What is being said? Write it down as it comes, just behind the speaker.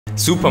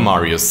Super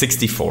Mario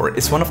 64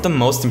 is one of the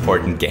most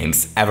important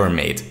games ever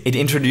made. It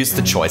introduced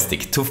the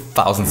joystick to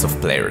thousands of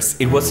players.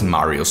 It was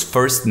Mario's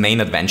first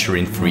main adventure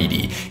in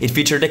 3D. It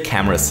featured a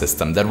camera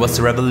system that was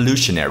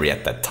revolutionary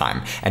at that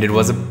time, and it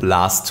was a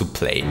blast to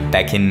play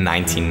back in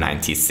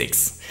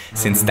 1996.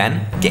 Since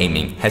then,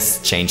 gaming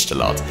has changed a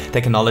lot.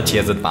 Technology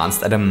has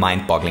advanced at a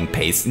mind-boggling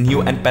pace,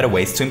 new and better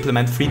ways to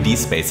implement 3D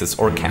spaces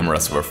or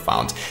cameras were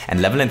found,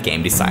 and level and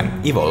game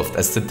design evolved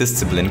as the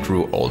discipline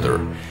grew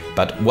older.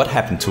 But what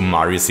happened to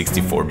Mario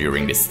 64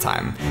 during this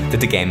time?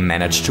 Did the game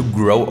manage to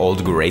grow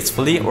old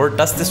gracefully, or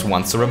does this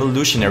once a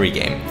revolutionary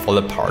game fall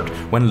apart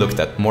when looked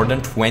at more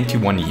than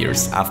 21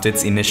 years after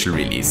its initial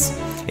release?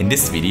 In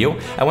this video,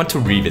 I want to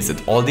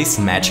revisit all these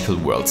magical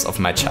worlds of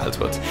my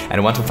childhood, and I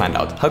want to find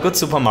out how good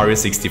Super Mario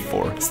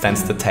 64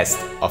 stands the test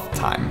of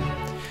time.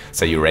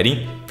 So you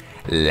ready?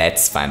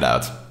 Let's find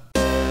out!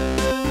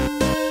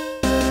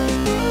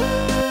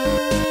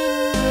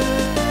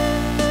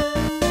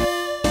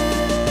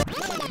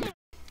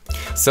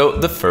 So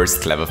the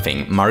first clever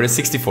thing Mario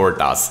 64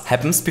 does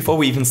happens before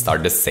we even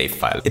start the save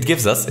file. It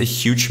gives us a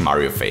huge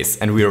Mario face,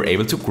 and we are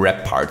able to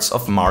grab parts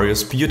of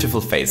Mario's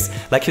beautiful face,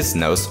 like his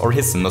nose or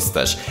his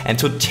mustache, and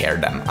to tear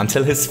them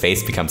until his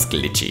face becomes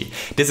glitchy.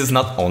 This is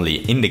not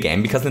only in the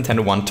game because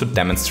Nintendo wanted to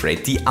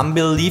demonstrate the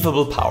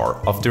unbelievable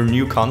power of their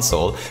new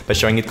console by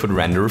showing it could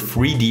render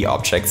 3D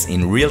objects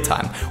in real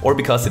time, or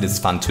because it is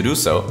fun to do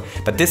so,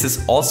 but this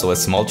is also a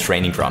small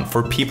training ground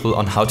for people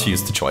on how to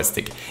use the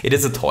joystick. It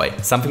is a toy,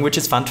 something which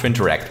is fun to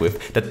interact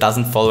with, that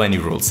doesn't follow any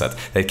rule set,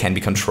 that can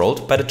be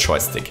controlled by the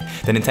joystick.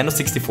 The Nintendo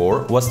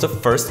 64 was the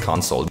first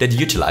console that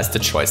utilized the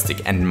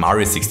joystick, and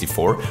Mario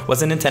 64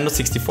 was a Nintendo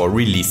 64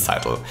 release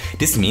title.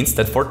 This means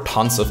that for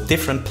tons of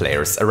different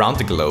players around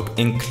the globe,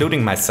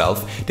 including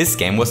myself, this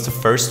game was the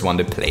first one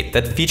they played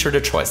that featured a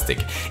joystick.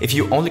 If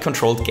you only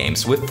controlled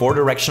games with 4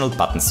 directional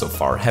buttons so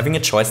far, having a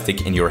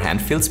joystick in your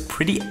hand feels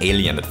pretty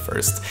alien at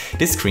first.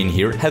 This screen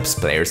here helps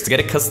players to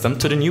get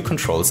accustomed to the new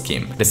control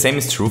scheme. The same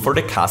is true for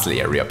the castle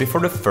area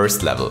before the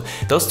first level.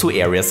 Those two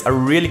areas are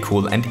really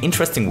cool and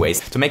interesting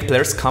ways to make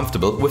players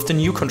comfortable with the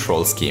new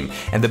control scheme,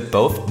 and they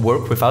both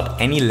work without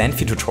any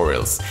lengthy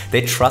tutorials.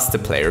 They trust the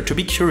player to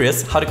be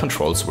curious how the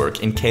controls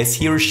work in case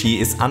he or she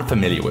is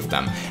unfamiliar with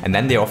them, and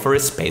then they offer a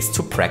space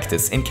to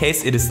practice in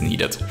case it is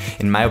needed.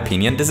 In my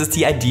opinion, this is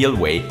the ideal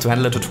way to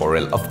handle a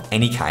tutorial of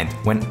any kind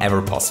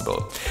whenever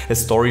possible. The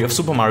story of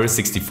Super Mario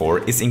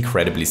 64 is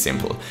incredibly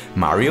simple.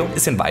 Mario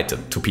is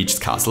invited to Peach's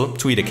castle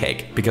to eat a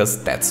cake,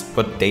 because that's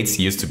what dates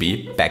used to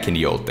be back in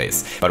the old days.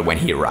 But when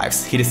he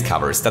arrives, he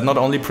discovers that not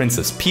only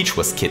Princess Peach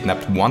was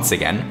kidnapped once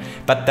again,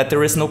 but that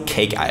there is no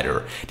cake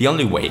either. The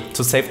only way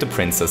to save the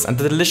princess and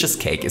the delicious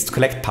cake is to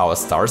collect power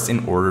stars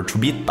in order to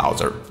beat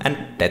Bowser. And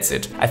that's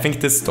it. I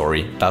think this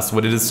story does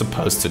what it is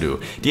supposed to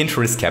do. The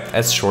intro is kept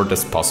as short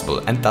as possible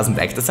and doesn't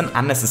act as an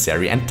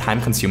unnecessary and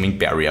time-consuming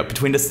barrier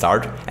between the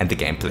start and the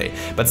gameplay,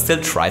 but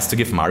still tries to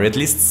give Mario at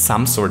least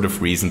some sort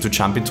of reason to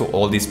jump into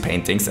all these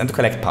paintings and to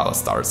collect power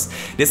stars.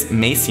 This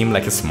may seem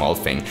like a small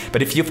thing,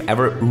 but if you've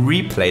ever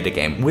replayed a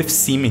game with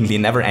seemingly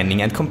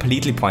never-ending and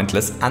completely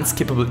pointless,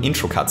 unskippable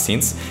intro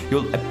cutscenes,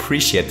 you'll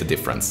appreciate the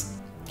difference.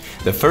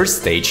 The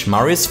first stage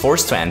Mario is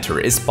forced to enter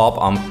is Bob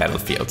on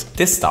Battlefield.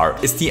 This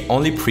star is the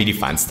only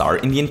predefined star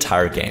in the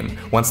entire game.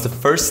 Once the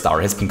first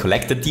star has been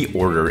collected, the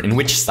order in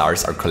which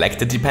stars are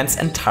collected depends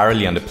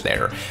entirely on the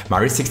player.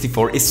 Mario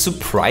 64 is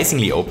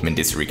surprisingly open in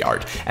this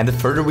regard, and the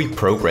further we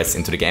progress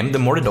into the game, the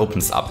more it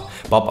opens up.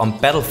 Bob on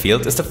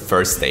Battlefield is the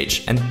first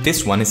stage, and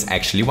this one is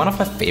actually one of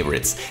my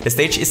favorites. The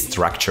stage is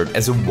structured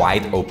as a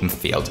wide open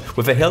field,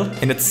 with a hill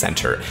in its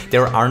center.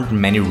 There aren't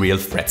many real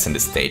threats in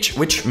this stage,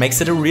 which makes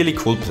it a really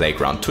cool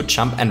playground to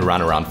jump and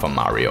run around for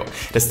Mario.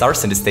 The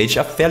stars in the stage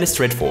are fairly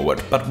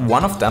straightforward, but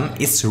one of them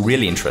is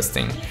really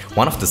interesting.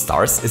 One of the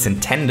stars is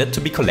intended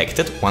to be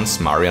collected once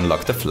Mario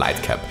unlocked the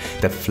flight cap.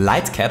 The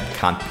flight cap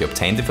can't be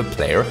obtained if a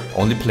player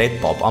only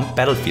played Bob on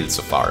Battlefield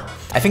so far.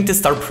 I think this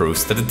star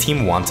proves that the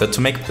team wanted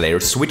to make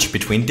players switch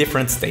between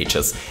different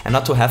stages and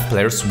not to have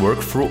players work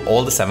through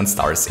all the 7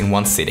 stars in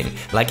one sitting,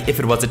 like if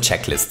it was a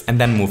checklist, and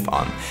then move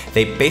on.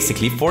 They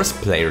basically force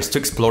players to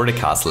explore the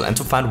castle and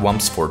to find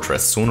Whomp's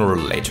fortress sooner or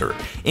later.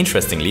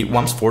 Interestingly,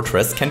 Whomp's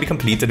fortress can be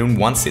completed in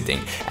one sitting,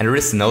 and there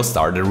is no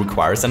star that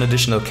requires an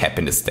additional cap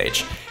in this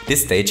stage.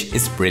 This stage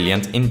is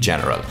brilliant in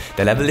general.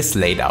 The level is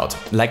laid out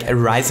like a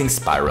rising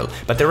spiral,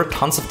 but there are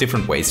tons of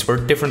different ways where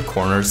different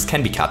corners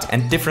can be cut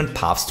and different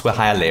paths to a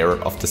higher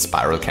layer of the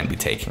spiral can be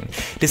taken.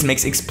 This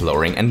makes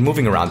exploring and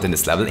moving around in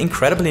this level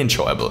incredibly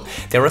enjoyable.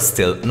 There are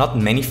still not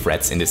many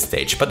threats in this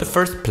stage, but the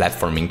first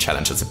platforming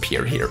challenges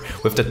appear here,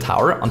 with the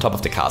tower on top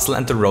of the castle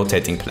and the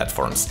rotating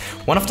platforms.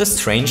 One of the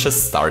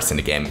strangest stars in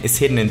the game is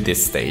hidden in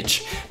this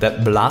stage, the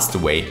Blast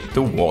Away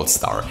the Wall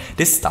star.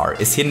 This star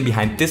is hidden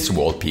behind this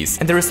wall piece,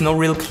 and there is no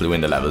real clue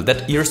in the level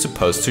that you're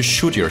supposed to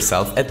shoot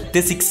yourself at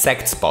this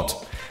exact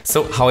spot.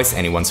 So how is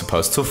anyone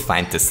supposed to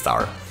find this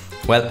star?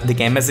 Well, the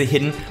game has a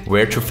hidden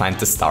where to find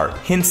the star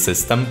hint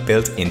system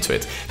built into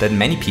it that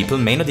many people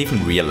may not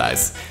even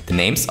realize. The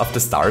names of the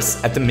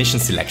stars at the mission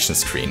selection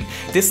screen.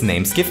 These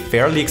names give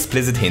fairly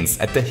explicit hints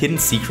at the hidden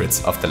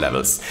secrets of the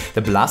levels.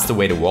 The blast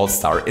away the wall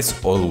star is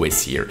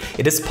always here.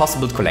 It is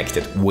possible to collect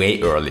it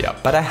way earlier,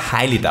 but I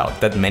highly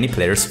doubt that many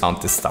players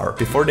found this star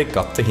before they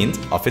got the hint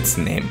of its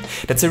name.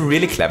 That's a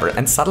really clever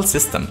and subtle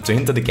system to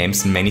hint at the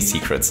game's many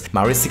secrets.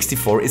 Mario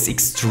 64 is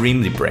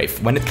extremely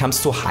brave when it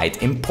comes to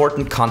hide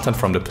important content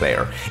from the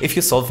player. If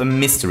you solve a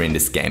mystery in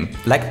this game,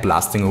 like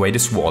blasting away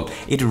this wall,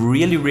 it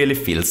really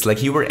feels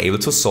like you were able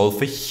to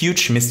solve a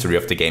huge mystery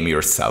of the game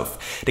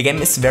yourself. The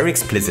game is very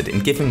explicit in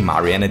giving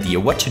Mario an idea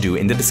what to do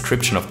in the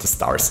description of the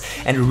stars,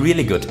 and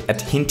really good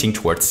at hinting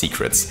towards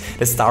secrets.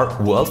 The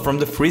star World from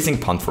the Freezing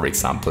Pond, for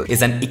example,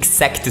 is an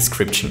exact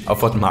description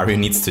of what Mario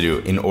needs to do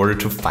in order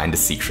to find a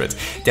secret.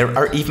 There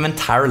are even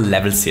entire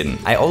levels hidden.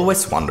 I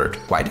always wondered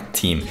why the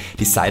team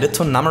decided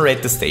to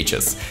numerate the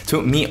stages.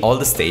 To me, all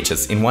the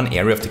stages in one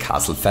area of the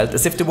castle felt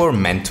as if they were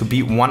meant to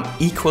be one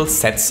equal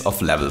sets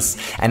of levels.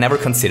 I never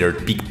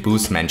considered Big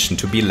Boo's Mansion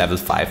to be level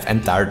 5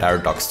 and Dire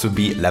Docks to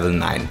be level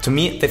 9. To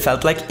me, they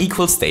felt like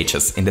equal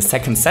stages in the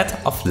second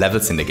set of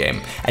levels in the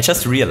game. I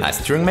just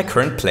realized during my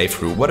current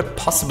playthrough what a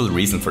possible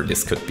reason for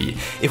this could be.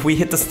 If we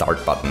hit the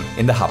start button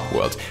in the hub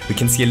world, we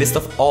can see a list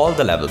of all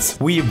the levels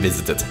we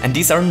visited, and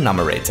these are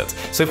numerated.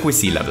 So if we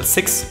see level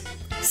 6,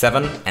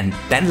 7 and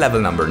then level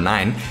number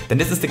 9, then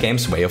this is the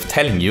game's way of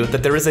telling you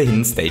that there is a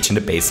hidden stage in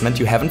the basement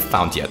you haven't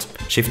found yet.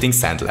 Shifting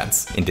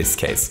Sandlands, in this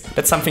case.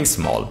 That's something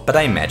small, but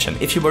I imagine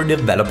if you were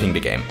developing the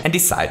game and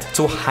decide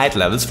to hide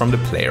levels from the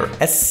player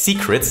as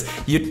secrets,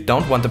 you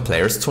don't want the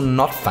players to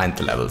not find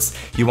the levels.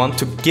 You want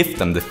to give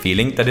them the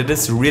feeling that it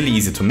is really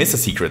easy to miss a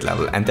secret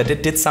level and that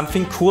it did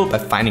something cool by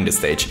finding the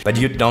stage, but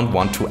you don't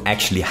want to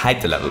actually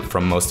hide the level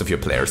from most of your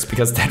players,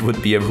 because that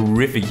would be a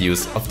horrific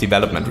use of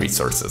development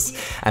resources.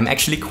 I'm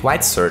actually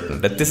quite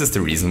certain that this is the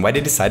reason why they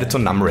decided to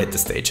numerate the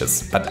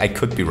stages, but I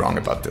could be wrong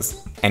about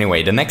this.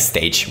 Anyway, the next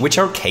stage, which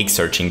our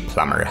cake-searching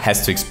plumber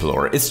has to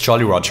explore, is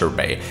Jolly Roger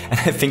Bay, and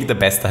I think the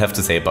best I have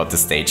to say about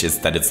this stage is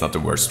that it's not the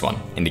worst one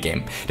in the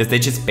game. The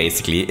stage is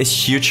basically a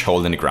huge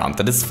hole in the ground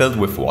that is filled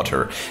with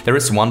water. There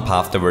is one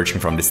path diverging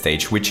from the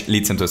stage which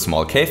leads into a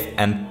small cave,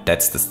 and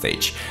that's the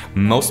stage.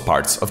 Most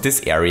parts of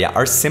this area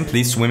are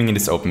simply swimming in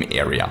this open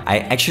area. I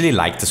actually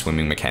like the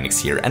swimming mechanics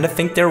here, and I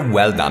think they're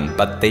well done,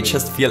 but they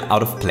just feel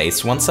out of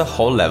place once a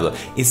whole level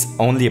is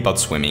only about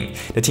swimming.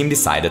 The team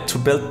decided to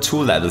build 2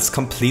 levels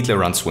completely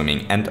around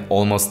swimming and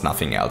almost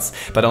nothing else,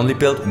 but only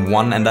built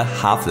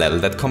 1.5 level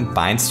that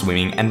combines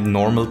swimming and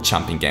normal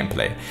jumping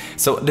gameplay.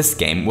 So this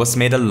game was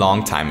made a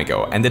long time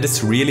ago, and it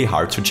is really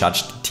hard to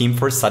judge the team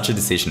for such a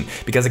decision,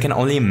 because I can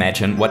only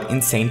imagine what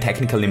insane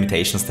technical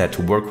limitations they had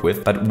to work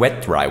with, but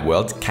Wet Dry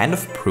World kind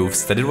of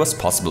proves that it was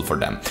possible for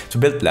them to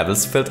build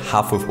levels filled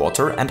half with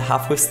water and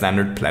half with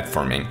standard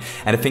platforming,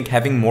 and I think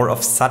having more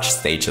of such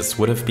stages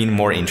would have been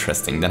more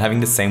interesting than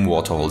having the same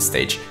waterhole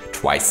stage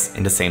twice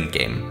in the same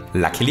game.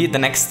 Luckily, the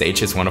next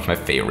stage is one of my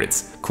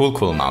favorites.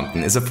 Cool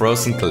Mountain is a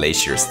frozen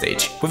glacier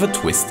stage with a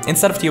twist.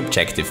 Instead of the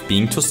objective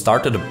being to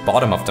start at the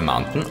bottom of the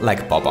mountain,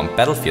 like Bob on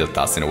Battlefield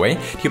does in a way,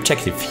 the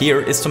objective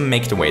here is to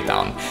make the way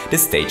down.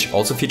 This stage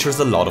also features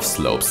a lot of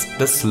slopes.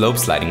 The slope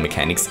sliding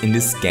mechanics in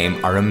this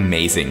game are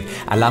amazing.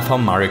 I love how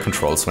Mario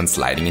controls when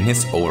sliding in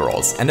his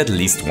overalls, and at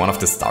least one of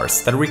the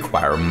stars that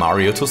require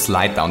Mario to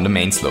slide down the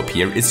main slope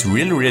here is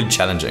really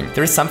challenging.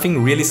 There is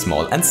something really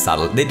small and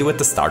subtle they do at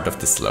the start of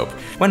this slope.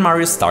 When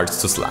Mario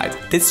starts to slide,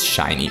 this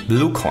shiny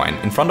blue coin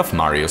in front of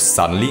Mario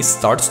suddenly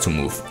starts to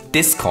move.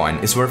 This coin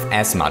is worth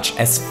as much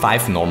as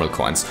 5 normal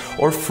coins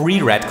or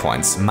 3 red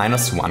coins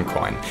minus 1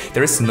 coin.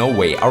 There is no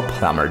way our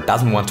plumber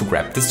doesn't want to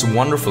grab this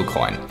wonderful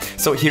coin.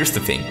 So here's the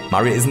thing,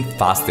 Mario isn't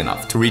fast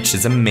enough to reach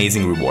this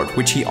amazing reward,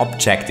 which he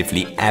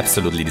objectively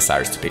absolutely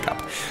desires to pick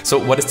up.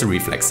 So what is the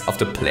reflex of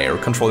the player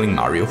controlling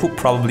Mario, who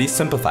probably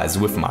sympathizes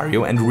with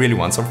Mario and really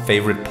wants our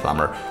favorite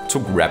plumber to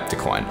grab the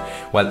coin?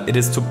 Well, it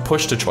is to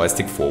push the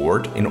joystick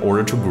forward in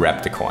order to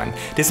grab the coin.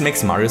 This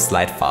makes Mario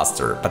slide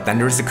faster, but then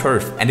there is a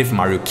curve, and if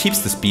Mario keeps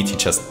the speed he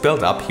just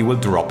built up, he will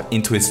drop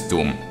into his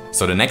doom.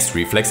 So the next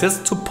reflex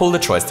is to pull the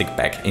joystick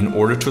back in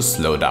order to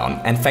slow down,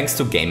 and thanks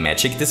to game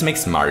magic this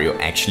makes Mario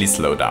actually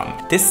slow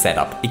down. This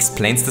setup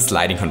explains the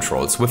sliding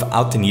controls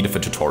without the need of a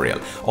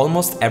tutorial.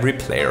 Almost every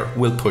player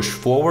will push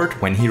forward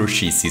when he or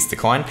she sees the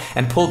coin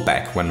and pull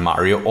back when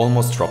Mario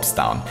almost drops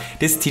down.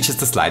 This teaches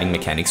the sliding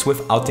mechanics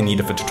without the need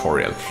of a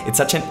tutorial. It's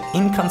such an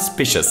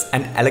inconspicuous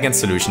and elegant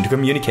solution to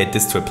communicate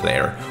this to a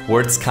player.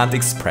 Words can't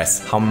express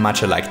how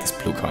much I like this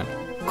blue coin.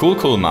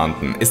 Cool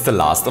Mountain is the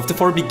last of the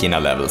 4 beginner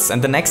levels,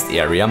 and the next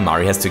area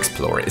Mario has to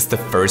explore is the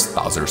first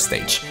Bowser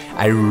stage.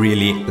 I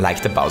really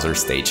like the Bowser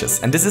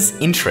stages, and this is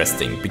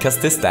interesting because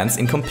this stands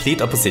in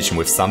complete opposition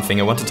with something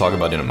I want to talk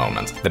about in a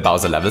moment. The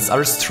Bowser levels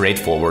are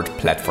straightforward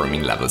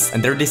platforming levels,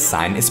 and their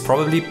design is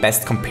probably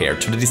best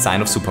compared to the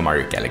design of Super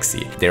Mario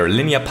Galaxy. They are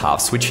linear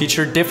paths which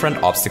feature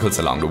different obstacles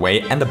along the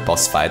way and a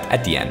boss fight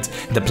at the end.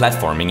 The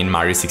platforming in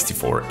Mario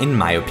 64, in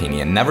my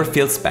opinion, never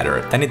feels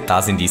better than it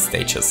does in these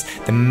stages.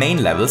 The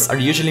main levels are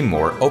usually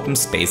more open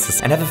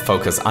spaces and have a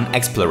focus on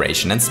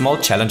exploration and small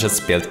challenges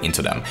built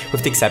into them,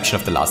 with the exception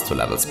of the last two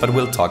levels, but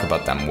we'll talk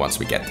about them once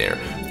we get there.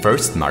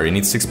 First, Mario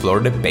needs to explore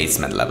the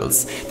basement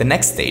levels. The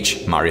next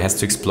stage Mario has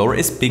to explore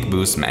is Big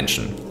Boo's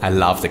mansion. I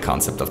love the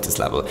concept of this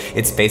level.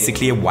 It's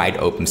basically a wide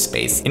open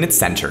space. In its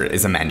center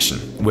is a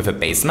mansion, with a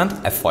basement,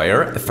 a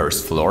foyer, a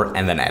first floor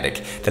and an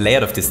attic. The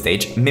layout of this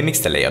stage mimics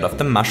the layout of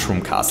the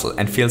Mushroom Castle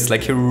and feels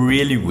like a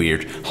really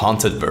weird,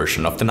 haunted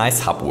version of the nice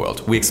hub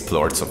world we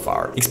explored so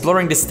far.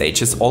 Exploring this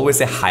stage is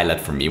always a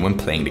highlight for me when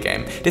playing the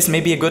game. This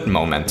may be a good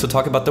moment to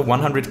talk about the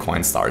 100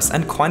 coin stars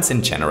and coins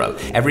in general.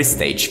 Every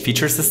stage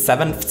features a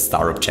 7th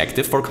star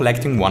objective for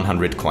collecting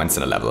 100 coins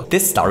in a level.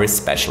 This star is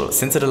special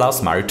since it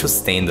allows Mario to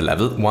stay in the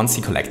level once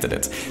he collected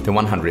it. The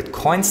 100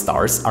 coin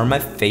stars are my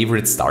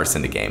favorite stars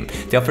in the game.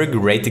 They offer a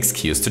great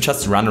excuse to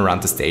just run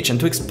around the stage and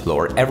to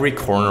explore every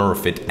corner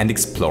of it, and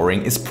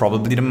exploring is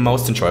probably the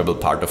most enjoyable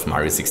part of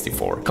Mario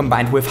 64.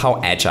 Combined with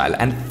how agile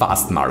and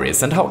fast Mario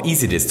is and how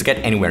easy it is to get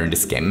anywhere in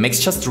this game makes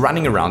just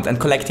running around and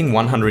collecting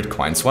 100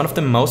 coins one of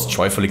the most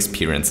joyful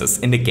experiences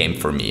in the game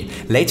for me.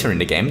 Later in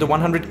the game, the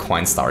 100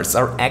 coin stars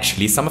are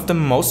actually some of the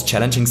most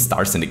challenging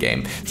stars in the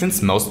game,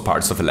 since most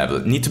parts of a level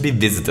need to be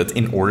visited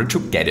in order to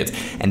get it,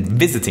 and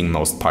visiting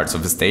most parts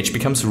of a stage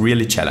becomes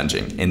really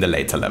challenging in the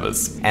later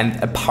levels.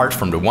 And apart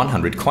from the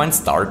 100 coin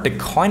star, the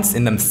coins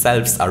in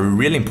themselves are a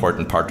really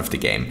important part of the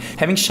game.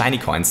 Having shiny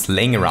coins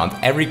laying around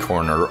every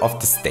corner of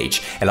the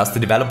stage allows the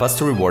developers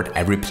to reward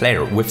every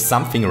player with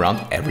something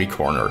around every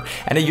corner.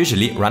 And I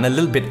usually run a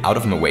little bit out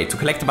of my way to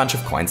collect a bunch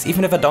of coins,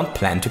 even if I don't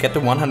plan to get the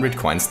 100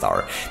 coin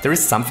star. There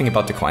is something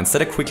about the coins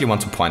that I quickly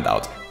want to point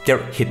out. They're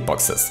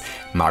hitboxes.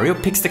 Mario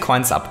picks the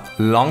coins up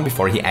long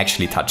before he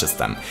actually touches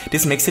them.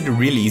 This makes it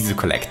really easy to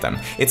collect them.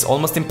 It's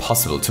almost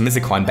impossible to miss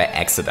a coin by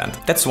accident.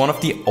 That's one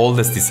of the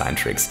oldest design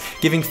tricks.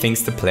 Giving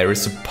things the player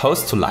is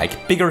supposed to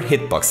like bigger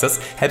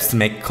hitboxes helps to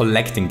make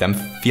collecting them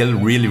feel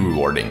really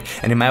rewarding.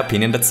 And in my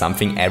opinion, that's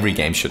something every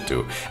game should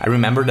do. I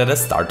remember that I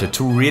started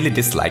to really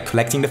dislike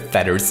collecting the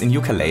feathers in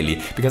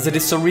Yooka-Laylee because it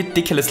is so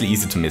ridiculously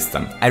easy to miss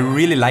them. I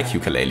really like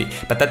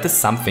Yooka-Laylee, but that is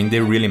something they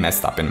really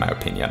messed up in my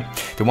opinion.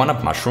 The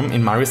 1-up mushroom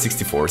in Mario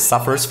 64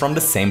 suffers from the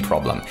same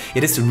problem.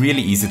 It is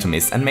really easy to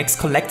miss and makes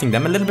collecting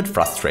them a little bit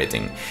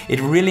frustrating. It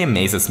really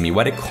amazes me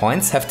why the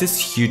coins have this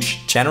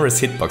huge,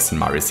 generous hitbox in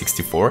Mario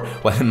 64,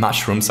 while the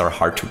mushrooms are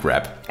hard to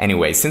grab.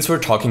 Anyway, since we're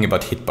talking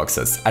about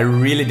hitboxes, I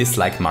really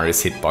dislike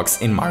Mario's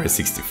hitbox in Mario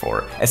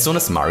 64. As soon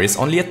as Mario is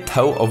only a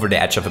toe over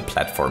the edge of a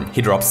platform,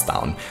 he drops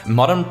down.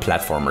 Modern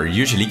platformers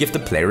usually give the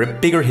player a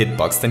bigger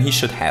hitbox than he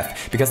should have,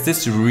 because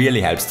this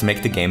really helps to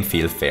make the game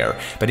feel fair.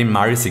 But in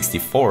Mario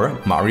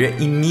 64, Mario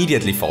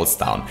immediately falls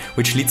down,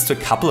 which leads to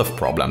a couple of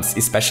problems,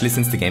 especially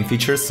since the game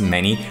features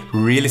many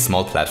really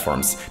small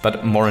platforms,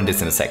 but more on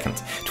this in a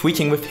second.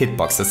 Tweaking with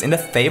hitboxes in the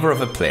favor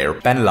of a player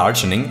by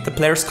enlarging the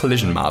player's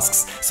collision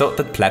masks so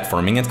that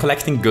platforming and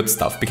collecting good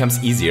stuff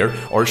becomes easier,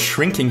 or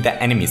shrinking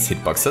the enemy's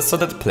hitboxes so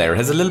that the player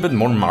has a little bit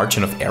more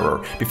margin of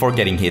error before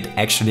getting hit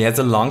actually has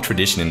a long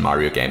tradition in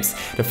Mario games.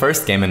 The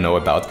first game I know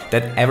about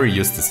that ever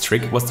used this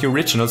trick was the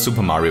original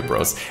Super Mario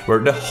Bros., where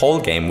the whole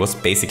game was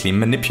basically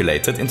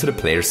manipulated into the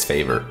player's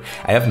favor.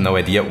 I have no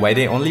idea why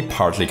they only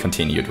partly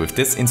continued with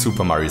this in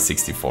Super Mario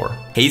 64.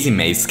 Hazy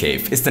Maze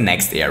Cave is the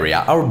next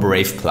area our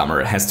brave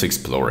plumber has to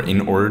explore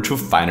in order to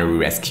finally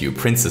rescue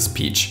Princess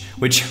Peach,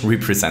 which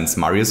represents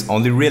Mario's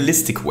only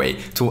realistic way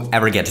to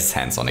ever get his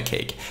hands on a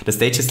cake. The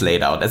stage is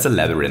laid out as a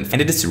labyrinth,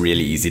 and it is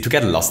really easy to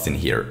get lost in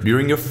here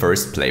during your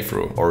first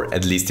playthrough, or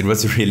at least it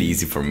was really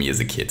easy for me as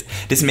a kid.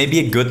 This may be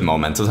a good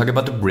moment to talk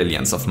about the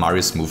brilliance of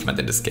Mario's movement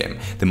in this game.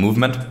 The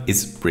movement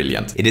is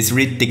brilliant. It is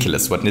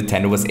ridiculous what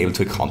Nintendo was able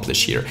to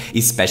accomplish here,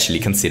 especially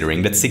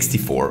considering that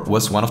 64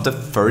 was one of the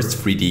first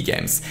 3D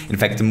games. In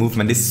fact, the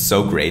movement is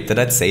so great that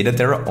I'd say that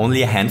there are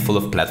only a handful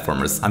of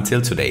platformers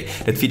until today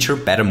that feature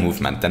better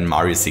movement than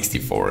Mario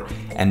 64.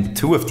 And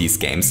 2 of these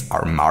games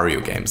are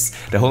Mario games.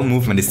 The whole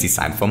movement is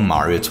designed for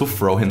Mario to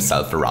throw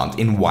himself around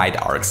in wide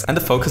arcs, and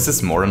the focus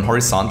is more on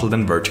horizontal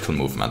than vertical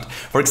movement.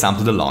 For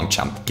example, the long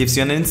jump gives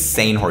you an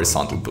insane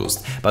horizontal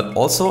boost, but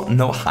also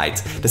no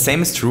height. The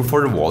same is true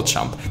for the wall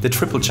jump. The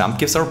triple jump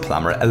gives our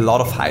plumber a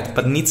lot of height,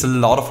 but needs a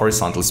lot of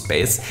horizontal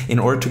space in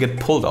order to get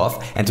pulled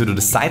off, and to do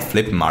the side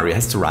flip, Mario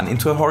has to run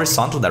into a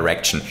horizontal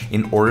direction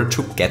in order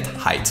to get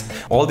height.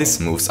 All these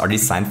moves are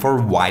designed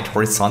for wide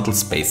horizontal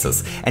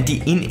spaces, and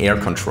the in-air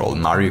control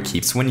Mario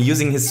keeps when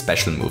using his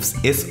special moves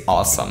is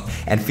awesome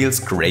and feels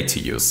great to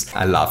use.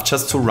 I love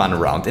just to run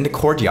around in the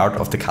courtyard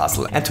of the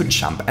castle and to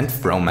jump and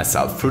throw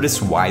myself through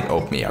this wide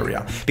open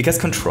area, because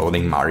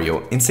controlling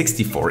Mario in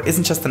 64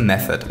 isn't just a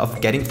method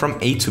of getting from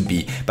A to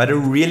B, but a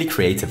really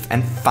creative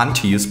and fun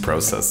to use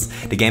process.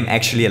 The game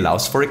actually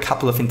allows for a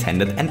couple of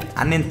intended and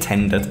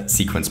unintended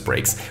sequence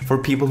breaks for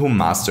people who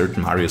mastered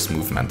Mario's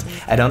movement.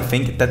 I don't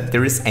think that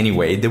there is any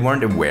way they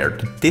weren't aware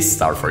that this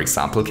star, for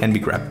example, can be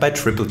grabbed by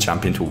triple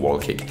jump into wall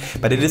kick,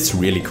 but it is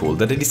really cool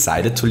that they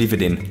decided to leave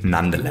it in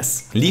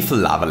nonetheless. Lethal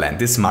Lava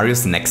Land is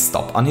Mario's next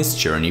stop on his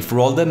journey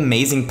through all the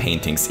amazing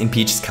paintings in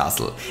Peach's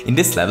castle. In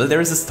this level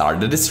there is a star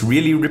that is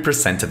really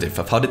representative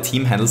of how the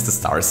team handles the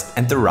stars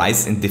and the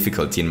rise in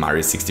difficulty in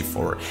Mario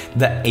 64,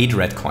 the 8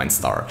 red coin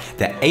star.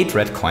 The 8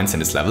 red coins in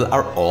this level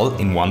are all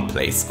in one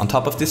place on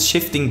top of this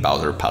shifting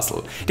Bowser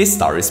puzzle. This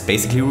star is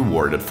basically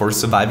rewarded for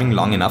surviving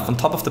long enough on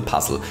top of the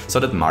puzzle so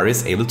that Mario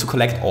is able to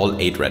collect all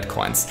 8 red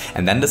coins,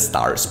 and then the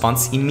star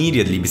spawns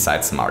immediately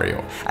besides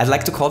Mario. I'd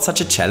like to call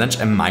such a challenge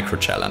a micro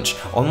challenge.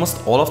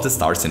 Almost all of the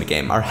stars in the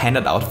game are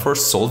handed out for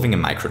solving a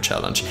micro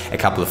challenge. A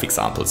couple of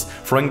examples: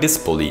 throwing this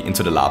bully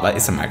into the lava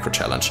is a micro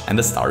challenge and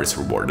the star is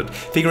rewarded.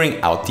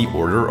 Figuring out the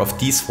order of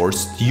these 4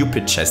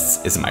 stupid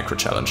chests is a micro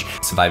challenge.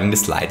 Surviving the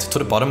slide to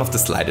the bottom of the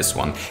slide is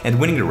one, and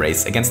winning the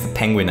race against the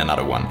penguin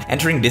another one.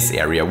 Entering this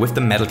area with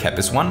the metal cap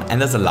is one,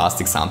 and as a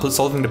last example,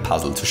 solving the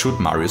puzzle to shoot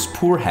Mario's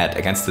poor head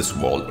against this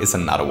wall is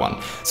another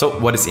one. So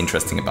what is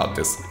interesting about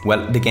this?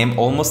 Well, the game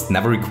almost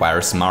never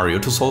requires Mario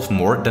to solve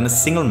more than a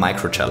single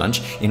micro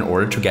challenge in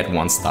order to get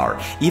 1 star,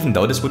 even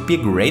though this would be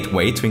a great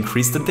way to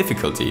increase the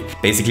difficulty.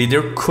 Basically,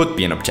 there could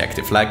be an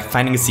objective, like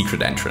finding a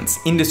secret entrance.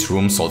 In this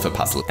room, solve a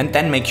puzzle, and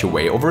then make your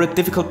way over a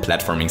difficult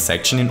platforming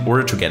section in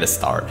order to get a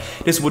star.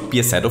 This would be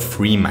a set of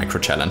 3 micro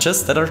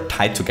challenges that are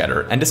tied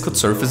together, and this could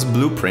serve as a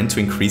blueprint to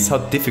increase how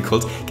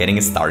difficult getting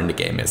a star in the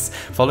game is.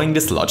 Following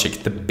this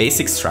logic, the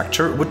basic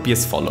structure would be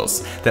as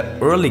follows. The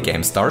early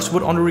game stars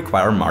would only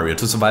require Mario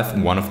to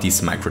survive one of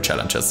these micro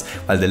challenges,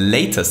 while the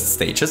latest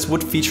stages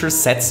would feature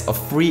sets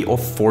of 3 or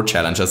 4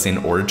 challenges in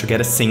order to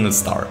get a single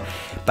star.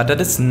 But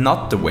that is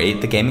not the way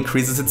the game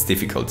increases its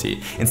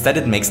difficulty. Instead,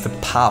 it makes the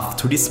path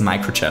to these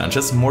micro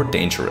challenges more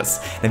dangerous.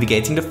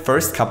 Navigating the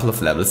first couple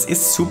of levels is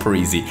super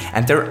easy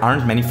and there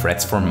aren't many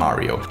threats for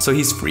Mario, so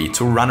he's free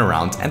to run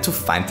around and to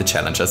find the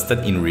challenges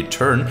that in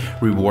return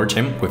reward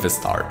him with a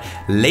star.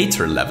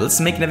 Later levels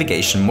make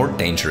navigation more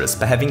dangerous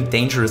by having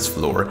dangerous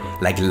floor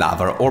like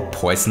lava or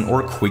poison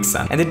or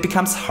quicksand, and it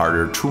becomes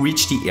harder to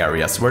reach the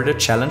areas where the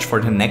challenge for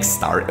the next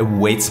star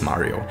awaits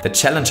Mario. The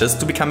challenges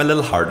do become a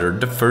little harder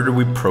the further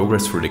we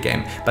progress through the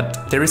game,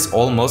 but there is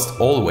almost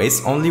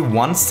always only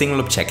one single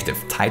objective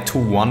tied to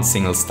one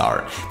single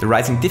star. The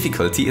rising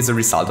difficulty is a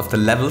result of the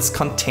levels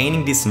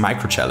containing these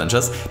micro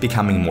challenges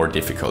becoming more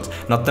difficult,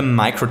 not the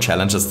micro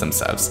challenges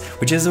themselves,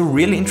 which is a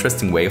really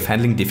interesting way of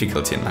handling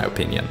difficulty in my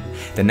opinion.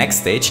 The next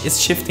stage is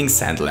Shifting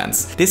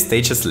Sandlands. This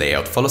stage's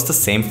layout follows the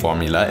same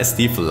formula as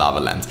Lethal Lava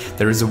Land.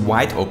 There is a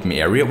wide open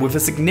area with a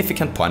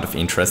significant point of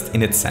interest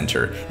in its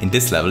center. In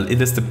this level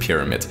it is the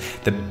pyramid.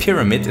 The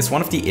pyramid is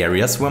one of the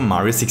areas where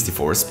Mario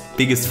 64's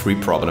biggest 3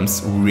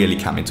 problems really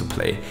come into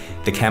play: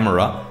 the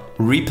camera,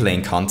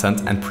 replaying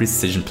content and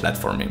precision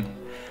platforming.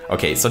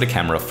 Okay, so the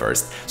camera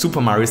first.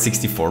 Super Mario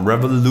 64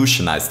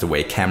 revolutionized the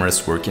way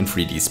cameras work in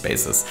 3D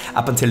spaces.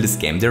 Up until this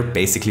game, there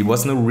basically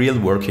was no real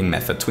working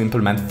method to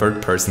implement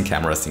third-person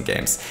cameras in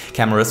games.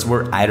 Cameras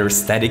were either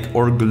static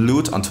or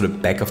glued onto the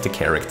back of the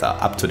character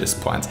up to this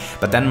point.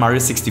 But then Mario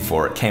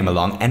 64 came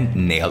along and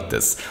nailed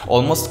this.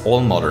 Almost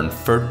all modern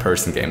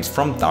third-person games,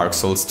 from Dark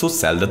Souls to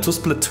Zelda to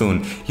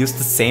Splatoon, use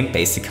the same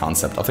basic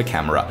concept of a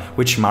camera,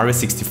 which Mario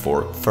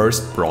 64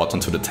 first brought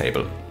onto the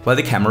table. While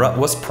the camera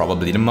was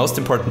probably the most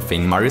important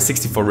thing Mario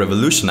 64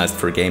 revolutionized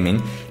for gaming,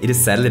 it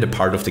is sadly the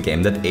part of the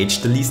game that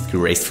aged the least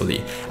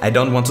gracefully. I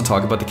don't want to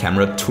talk about the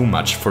camera too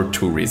much for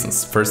 2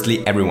 reasons.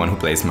 Firstly, everyone who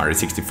plays Mario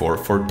 64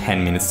 for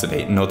 10 minutes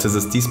today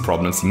notices these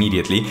problems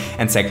immediately,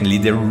 and secondly,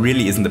 there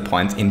really isn't a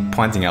point in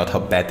pointing out how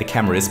bad the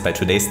camera is by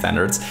today's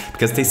standards,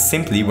 because they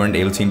simply weren't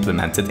able to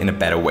implement it in a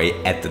better way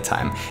at the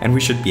time. And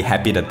we should be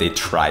happy that they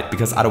tried,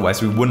 because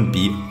otherwise we wouldn't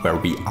be where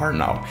we are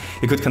now.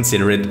 You could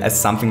consider it as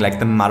something like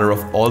the mother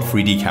of all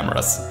 3D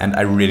cameras, and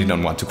I really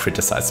don't want to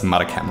criticize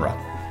Mother Camera.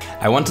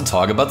 I want to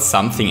talk about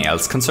something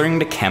else concerning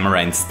the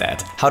camera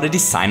instead. How the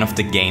design of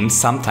the game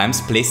sometimes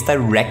plays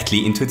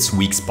directly into its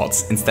weak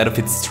spots instead of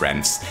its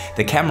strengths.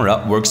 The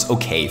camera works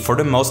okay for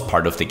the most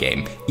part of the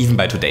game, even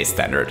by today's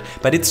standard,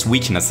 but its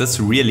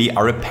weaknesses really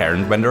are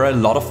apparent when there are a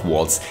lot of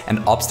walls and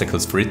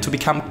obstacles for it to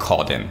become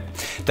caught in.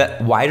 The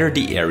wider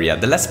the area,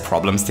 the less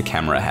problems the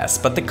camera has,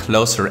 but the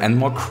closer and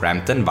more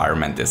cramped the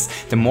environment is,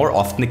 the more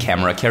often the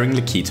camera carrying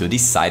Lakitu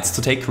decides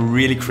to take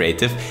really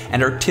creative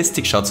and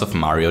artistic shots of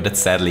Mario that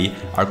sadly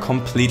are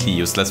completely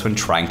useless when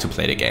trying to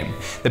play the game.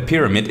 The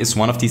pyramid is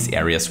one of these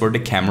areas where the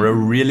camera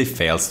really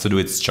fails to do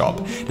its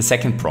job. The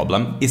second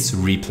problem is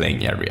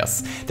replaying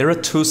areas. There are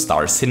 2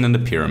 stars hidden in the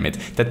pyramid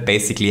that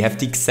basically have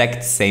the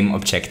exact same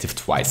objective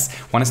twice.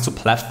 One is to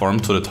platform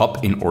to the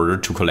top in order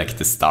to collect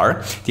the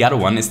star, the other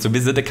one is to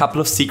visit a couple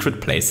of secret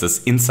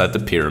places inside the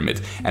pyramid,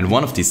 and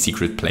one of these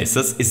secret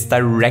places is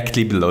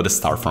directly below the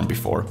star from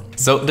before.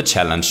 So the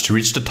challenge to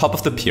reach the top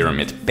of the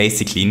pyramid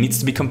basically needs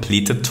to be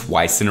completed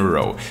twice in a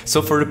row.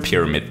 So for the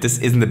pyramid, it, this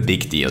isn't a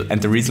big deal,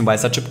 and the reason why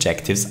such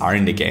objectives are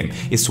in the game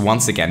is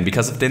once again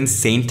because of the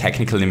insane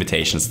technical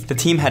limitations the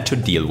team had to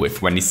deal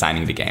with when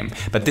designing the game,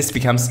 but this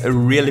becomes a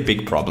really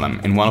big problem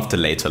in one of the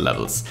later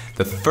levels.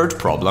 The third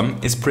problem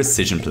is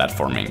precision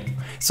platforming.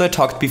 So I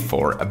talked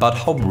before about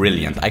how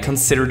brilliant I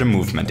consider the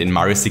movement in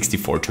Mario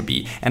 64 to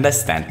be, and I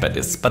stand by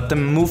this, but the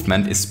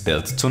movement is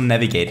built to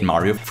navigate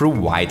Mario through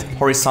wide,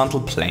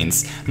 horizontal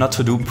planes, not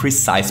to do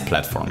precise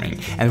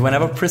platforming. And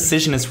whenever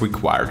precision is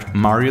required,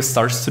 Mario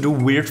starts to do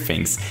weird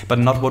things, but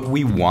not what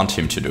we want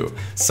him to do.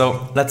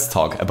 So let's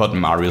talk about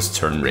Mario's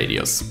turn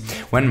radius.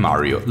 When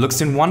Mario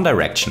looks in one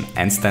direction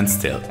and stands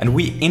still, and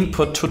we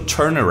input to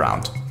turn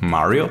around,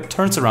 Mario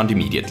turns around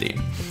immediately.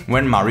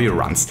 When Mario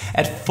runs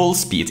at full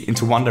speed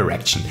into one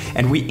direction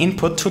and we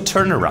input to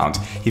turn around,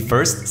 he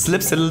first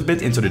slips a little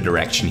bit into the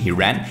direction he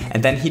ran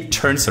and then he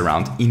turns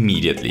around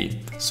immediately.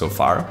 So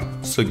far,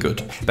 so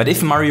good. But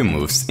if Mario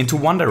moves into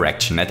one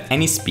direction at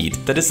any speed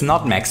that is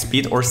not max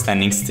speed or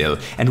standing still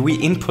and we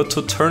input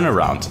to turn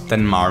around,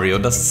 then Mario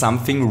does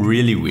something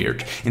really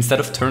weird. Instead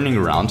of turning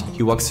around,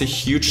 he walks a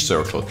huge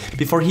circle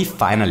before he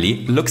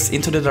finally looks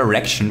into the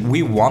direction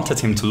we wanted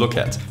him to look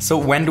at. So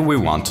when do we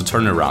want to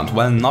turn around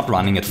while not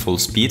running at full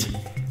speed?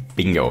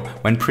 Bingo,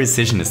 when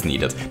precision is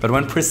needed. But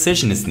when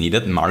precision is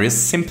needed, Mario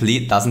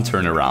simply doesn't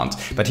turn around,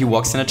 but he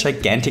walks in a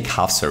gigantic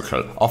half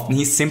circle. Often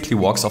he simply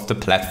walks off the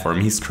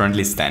platform he's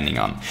currently standing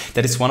on.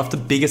 That is one of the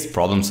biggest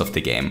problems of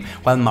the game.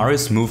 While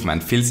Mario's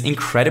movement feels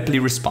incredibly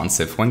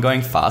responsive when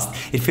going fast,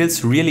 it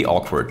feels really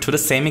awkward to the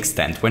same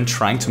extent when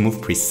trying to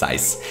move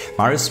precise.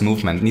 Mario's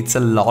movement needs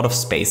a lot of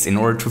space in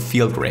order to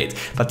feel great,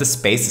 but the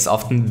space is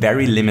often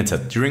very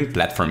limited during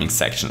platforming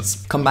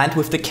sections. Combined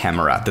with the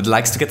camera that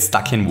likes to get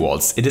stuck in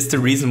walls, it is the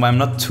reason why I'm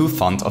not too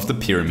fond of the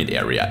pyramid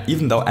area,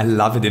 even though I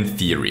love it in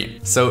theory.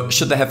 So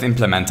should I have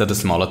implemented a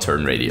smaller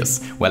turn radius?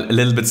 Well, a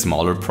little bit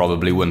smaller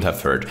probably wouldn't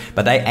have hurt,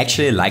 but I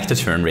actually like the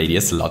turn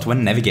radius a lot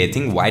when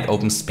navigating wide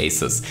open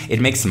spaces.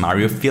 It makes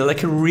Mario feel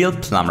like a real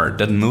plumber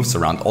that moves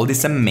around all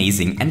these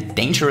amazing and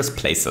dangerous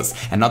places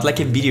and not like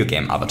a video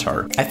game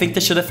avatar. I think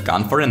they should have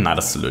gone for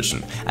another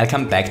solution. I'll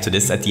come back to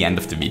this at the end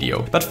of the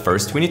video, but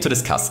first we need to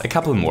discuss a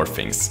couple more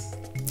things.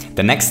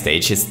 The next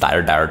stage is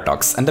Dire Dire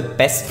Docks, and the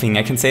best thing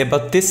I can say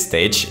about this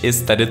stage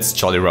is that it's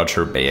Jolly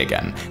Roger Bay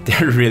again.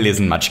 There really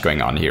isn't much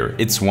going on here.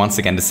 It's once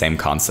again the same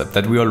concept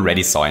that we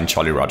already saw in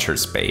Jolly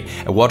Roger's Bay,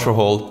 a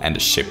waterhole and a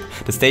ship.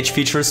 The stage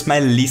features my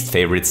least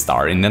favorite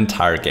star in the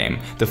entire game,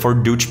 the 4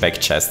 douchebag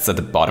chests at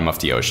the bottom of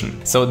the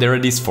ocean. So there are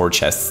these 4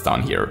 chests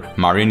down here.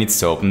 Mario needs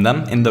to open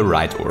them in the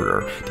right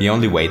order. The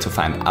only way to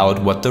find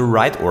out what the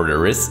right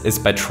order is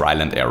by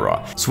trial and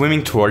error.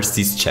 Swimming towards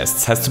these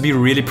chests has to be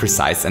really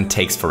precise and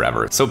takes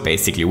forever. So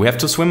basically we have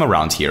to swim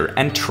around here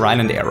and trial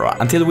and error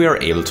until we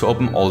are able to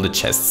open all the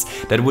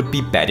chests. That would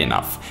be bad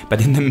enough.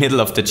 But in the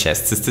middle of the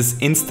chests is this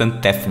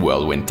instant death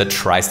whirlwind that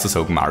tries to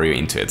soak Mario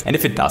into it. And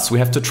if it does, we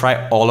have to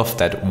try all of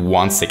that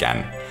once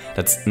again.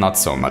 That's not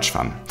so much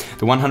fun.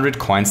 The 100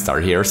 coin star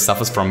here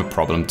suffers from a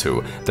problem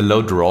too, the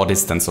low draw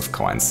distance of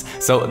coins.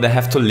 So they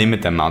have to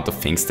limit the amount of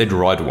things they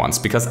draw at once,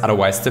 because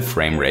otherwise the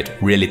frame rate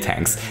really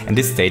tanks, and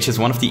this stage is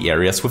one of the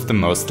areas with the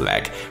most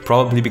lag.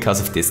 Probably because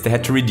of this they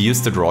had to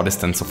reduce the draw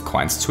distance of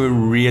coins to a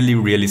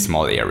really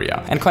small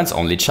area. And coins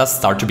only just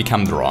start to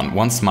become drawn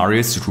once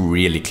Mario is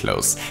really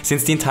close.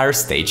 Since the entire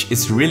stage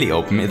is really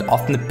open, it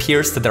often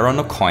appears that there are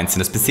no coins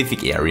in a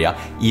specific area,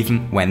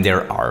 even when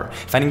there are.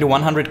 Finding the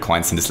 100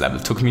 coins in this level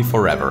took me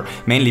forever,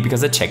 mainly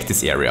because I checked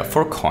this area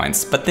for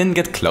coins but didn't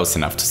get close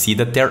enough to see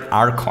that there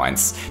are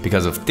coins.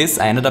 Because of this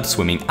I ended up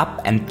swimming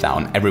up and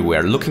down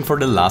everywhere looking for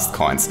the last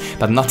coins,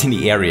 but not in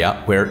the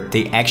area where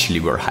they actually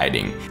were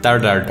hiding. Dire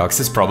Dire Docks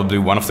is probably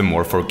one of the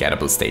more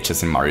forgettable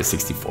stages in Mario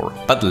 64,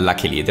 but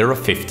luckily there are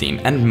 15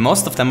 and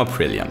most of them are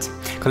brilliant.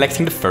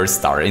 Collecting the first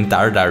star in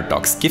Dire Dire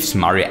Docks gives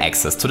Mario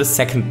access to the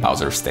second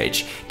Bowser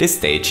stage. This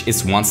stage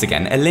is once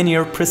again a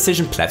linear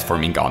precision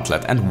platforming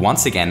gauntlet, and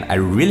once again I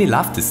really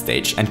love this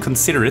stage and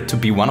consider it to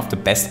be one of the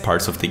best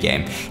parts of the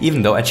game,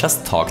 even though I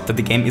just talked that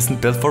the game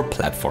isn't built for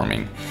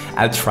platforming.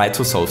 I'll try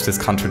to solve this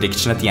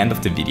contradiction at the end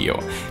of the video.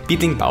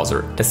 Beating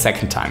Bowser the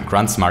second time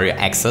grants Mario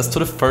access to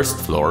the first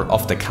floor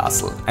of the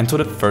castle and to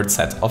the third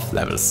set of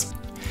levels.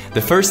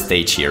 The first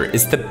stage here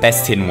is the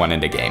best hidden one in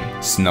the game,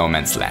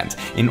 Snowman's Land.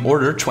 In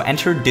order to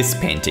enter this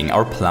painting,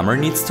 our plumber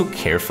needs to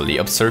carefully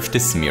observe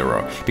this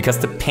mirror, because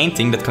the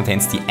painting that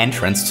contains the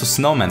entrance to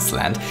Snowman's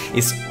Land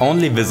is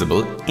only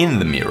visible in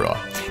the mirror.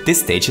 This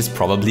stage is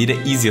probably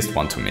the easiest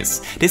one to miss.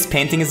 This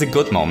painting is a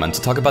good moment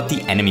to talk about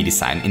the enemy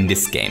design in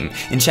this game.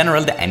 In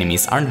general, the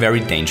enemies aren't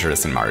very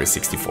dangerous in Mario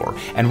 64,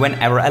 and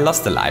whenever I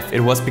lost a life, it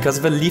was because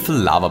of a lethal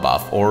lava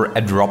buff or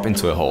a drop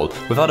into a hole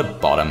without a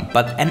bottom,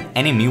 but an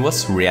enemy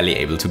was rarely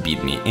able to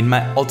beat me in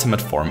my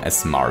ultimate form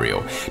as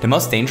Mario. The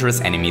most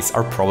dangerous enemies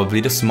are probably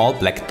the small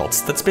black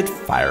dots that spit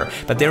fire,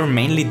 but they are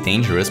mainly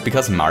dangerous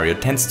because Mario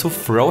tends to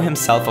throw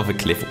himself off a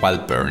cliff while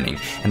burning,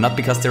 and not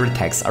because their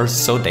attacks are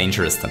so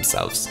dangerous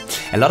themselves.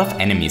 A lot of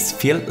enemies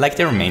feel like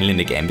they're mainly in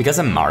the game because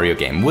a Mario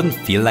game wouldn't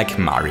feel like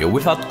Mario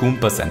without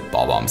Goombas and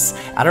Bob-ombs.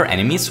 Other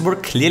enemies were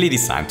clearly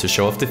designed to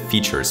show off the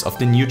features of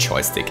the new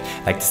joystick,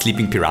 like the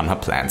sleeping piranha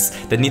plants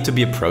that need to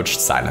be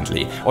approached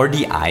silently, or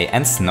the eye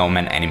and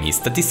snowman enemies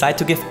that decide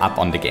to give up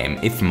on the game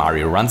if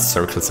Mario runs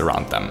circles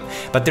around them.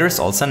 But there is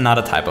also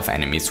another type of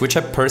enemies which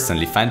I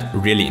personally find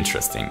really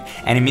interesting.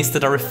 Enemies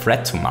that are a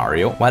threat to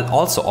Mario while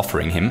also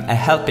offering him a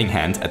helping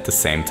hand at the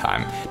same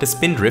time. The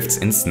spin drifts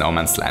in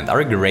Snowman's Land are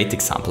a great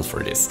example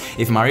for this.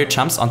 If Mario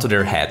jumps onto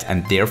their head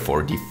and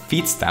therefore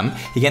defeats them,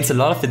 he gains a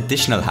lot of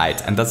additional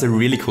height and does a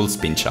really cool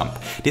spin jump.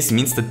 This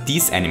means that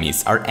these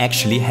enemies are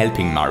actually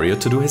helping Mario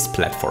to do his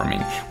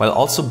platforming, while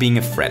also being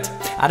a threat.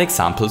 Other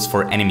examples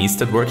for enemies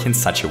that work in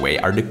such a way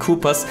are the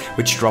Koopas,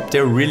 which drop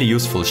their really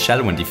useful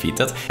shell when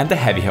defeated, and the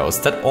heavy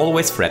hosts that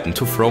always threaten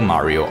to throw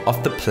Mario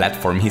off the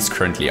platform he's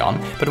currently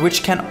on, but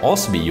which can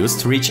also be used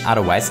to reach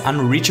otherwise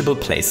unreachable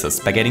places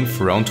by getting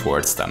thrown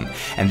towards them.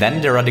 And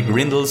then there are the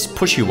Grindles,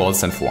 Pushy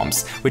Walls and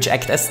Worms, which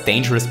act as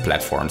dangerous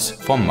platforms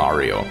for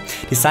Mario.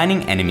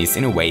 Designing enemies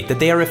in a way that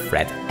they are a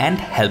threat and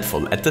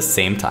helpful at the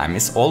same time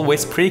is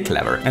always pretty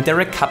clever, and there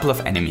are a couple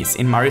of enemies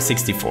in Mario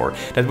 64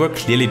 that were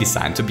clearly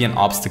designed to be an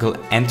obstacle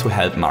and to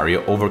help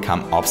Mario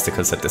overcome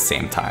obstacles at the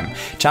same time.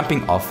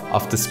 Jumping off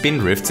of the spin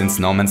drifts in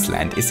Snowman's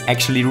Land is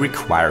actually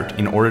required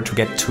in order to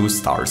get 2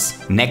 stars.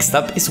 Next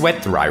up is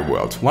Wet Dry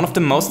World, one of the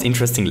most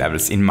interesting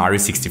levels in Mario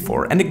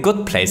 64 and a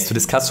good place to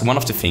discuss one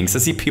of the things I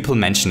see people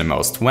mention the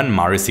most when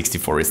Mario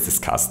 64 is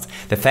discussed.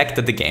 The fact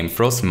that the game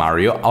throws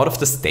Mario out of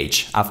the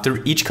stage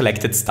after each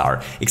collected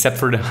star, except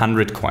for the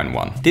 100 coin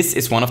one. This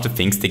is one of the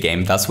things the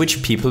game does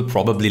which people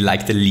probably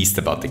like the least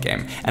about the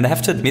game, and I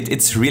have to admit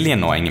it's really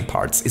annoying in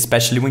parts,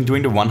 especially when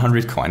doing the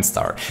 100 coin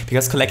star,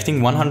 because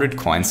collecting 100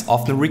 coins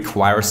often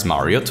requires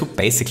Mario to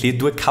basically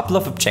do a couple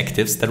of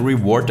objectives that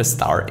reward the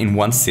star in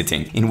one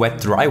sitting. In Wet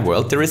Dry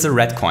World there is a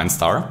red coin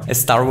star, a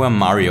star where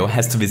Mario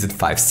has to visit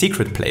 5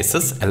 secret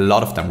places, a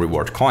lot of them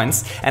reward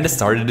coins, and a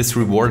star that is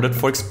rewarded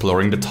for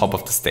exploring the top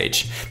of the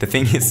stage. The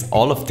thing is,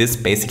 all of this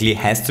basically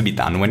has to be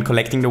done when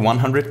collecting the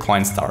 100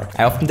 coin star.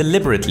 I often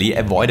deliberately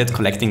avoided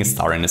collecting a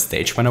star in a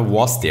stage when I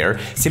was there,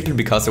 simply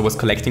because I was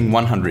collecting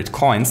 100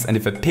 coins, and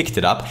if I picked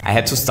it up, I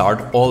had to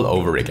start all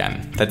over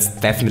again. That's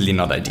definitely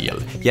not ideal.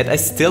 Yet I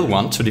still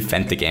want to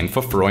defend the game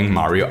for throwing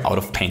Mario out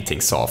of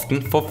painting so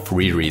often for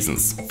 3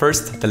 reasons.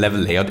 First, the level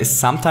layout is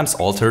sometimes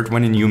altered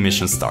when a new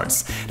mission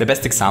starts. The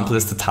best example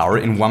is the tower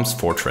in Whomp's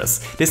Fortress.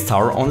 This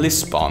tower only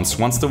spawns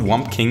once the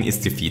Whomp King is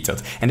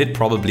defeated, and it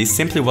probably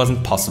simply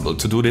wasn't possible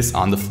to do this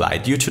on the fly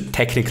due to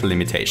technical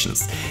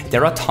limitations.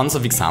 There are tons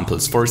of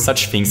examples for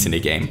such things in the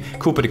game.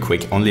 Koopa the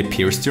Quick only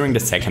appears during the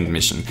second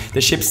mission.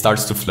 The ship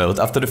starts to float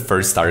after the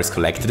first star is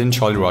collected in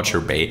Jolly Roger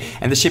Bay,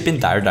 and the ship in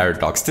Dire Dire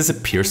Docks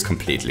disappears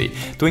completely.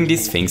 Doing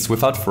these things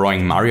without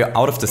throwing Mario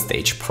out of the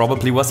stage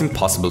probably was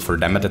impossible for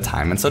them at the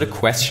time, and so the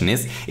question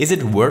is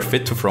it worth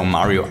it to throw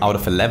Mario out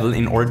of a level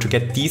in order to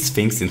get these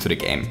things into the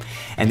game?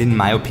 And in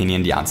my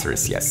opinion the answer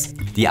is yes.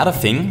 The other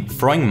thing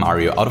throwing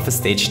Mario out of a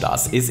stage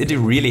does is it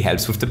really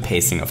helps with the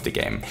pacing of the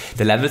game.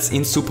 The levels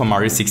in Super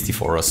Mario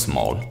 64 are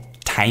small.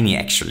 Tiny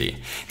actually.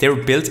 They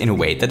were built in a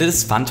way that it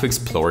is fun to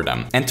explore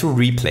them and to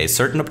replay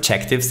certain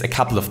objectives a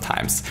couple of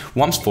times.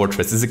 Whomp's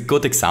Fortress is a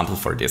good example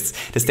for this.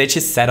 The stage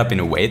is set up in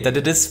a way that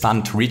it is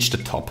fun to reach the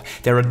top.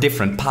 There are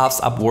different paths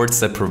upwards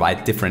that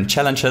provide different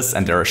challenges,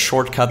 and there are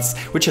shortcuts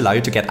which allow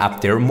you to get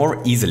up there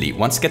more easily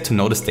once you get to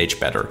know the stage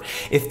better.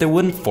 If they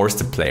wouldn't force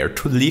the player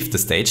to leave the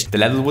stage, the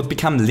level would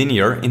become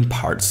linear in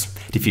parts.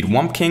 Defeat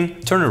Whomp King,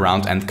 turn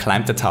around and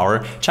climb the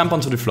tower, jump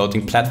onto the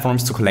floating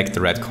platforms to collect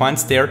the red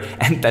coins there,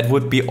 and that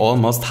would be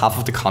almost half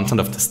of the content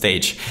of the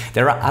stage.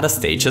 There are other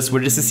stages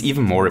where this is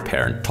even more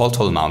apparent. Tall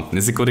Tall Mountain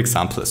is a good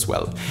example as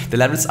well. The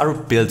levels are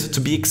built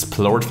to be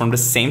explored from the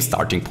same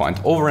starting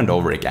point over and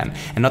over again,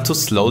 and not to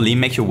slowly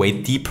make your way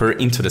deeper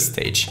into the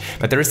stage.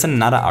 But there is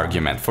another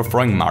argument for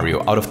throwing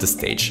Mario out of the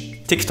stage.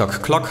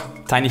 Tick-Tock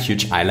Clock, Tiny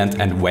Huge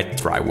Island and Wet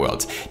Dry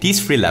World.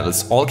 These 3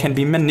 levels all can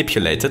be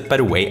manipulated by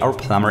the way our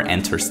plumber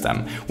enters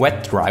them.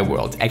 Wet Dry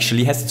World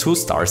actually has 2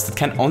 stars that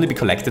can only be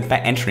collected by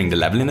entering the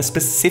level in a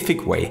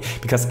specific way,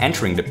 because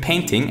entering the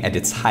painting at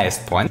its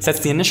highest point sets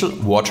the initial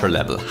water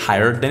level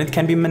higher than it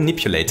can be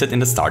manipulated in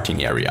the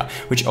starting area,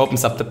 which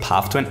opens up the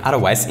path to an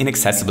otherwise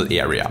inaccessible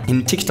area.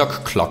 In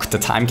Tick-Tock Clock, the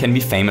time can be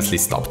famously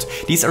stopped.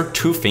 These are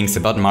 2 things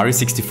about Mario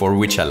 64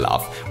 which I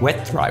love.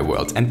 Wet Dry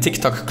World and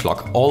Tick-Tock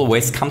Clock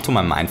always come to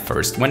my mind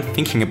first when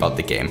thinking about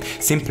the game,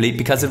 simply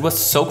because it was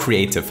so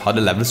creative how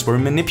the levels were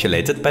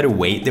manipulated by the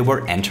way they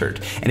were entered,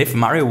 and if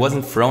Mario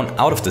wasn't thrown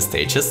out of the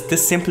stages,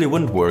 this simply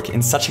wouldn't work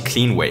in such a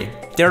clean way.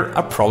 There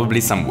are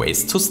probably some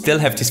ways to still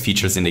have these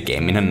features in the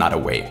game in another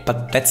way,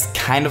 but that's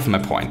kind of my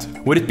point.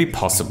 Would it be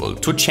possible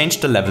to change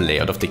the level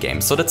layout of the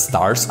game so that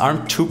stars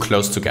aren't too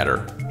close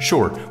together?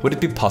 Sure, would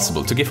it be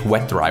possible to give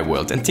Wet Dry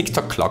World and Tick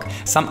Tock Clock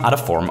some other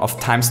form of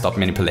time stop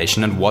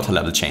manipulation and water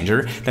level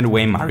changer than the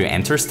way Mario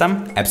enters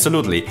them?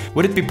 Absolutely.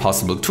 Would it be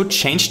possible to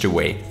change the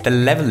way the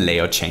level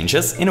layout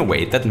changes in a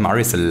way that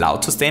Mario is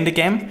allowed to stay in the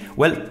game?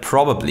 Well,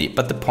 probably,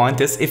 but the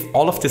point is, if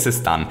all of this is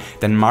done,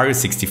 then Mario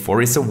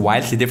 64 is a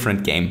wildly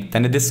different game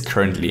than it is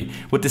currently.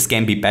 Would this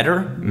game be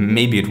better?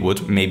 Maybe it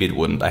would, maybe it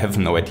wouldn't, I have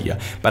no idea.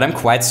 But I'm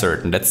quite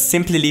certain that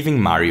simply leaving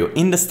Mario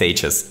in the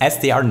stages as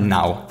they are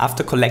now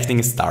after collecting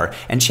a star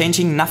and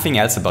changing nothing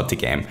else about the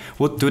game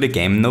would do the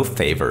game no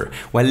favor.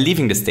 While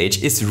leaving the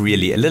stage is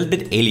really a little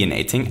bit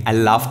alienating, I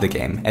love the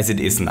game as it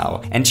is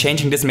now. And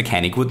changing this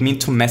mechanic would mean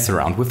to mess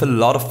around with a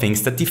lot of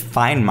things that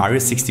define Mario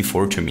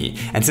 64 to me.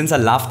 And since I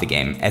love the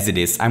game as it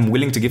is, I'm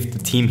willing to give the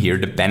team here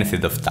the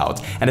benefit of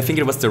doubt. And I think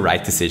it was the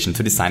right decision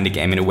to design the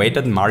game in a way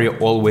that Mario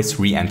always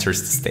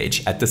re-enters the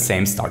stage at the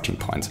same starting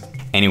point.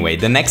 Anyway,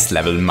 the next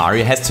level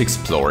Mario has to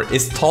explore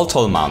is Tall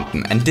Tall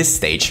Mountain, and this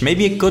stage may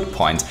be a good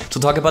point to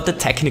talk about the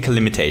technical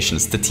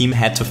limitations the team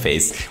had to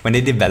face when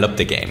they developed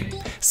the game.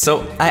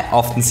 So I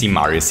often see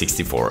Mario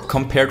 64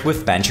 compared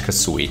with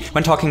Banjo-Kazooie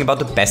when talking about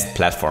the best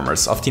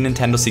platformers of the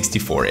Nintendo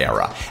 64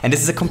 era, and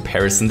this is a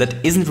comparison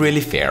that isn't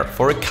really fair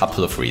for a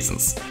couple of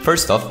reasons.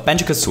 First off,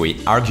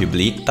 Banjo-Kazooie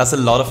arguably does a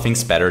lot of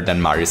things better than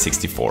Mario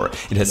 64.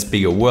 It has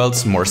bigger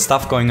worlds, more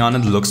stuff going on,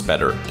 and looks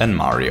better than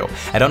Mario.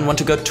 I don't want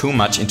to go too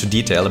much into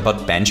detail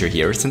about Banjo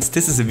here, since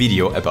this is a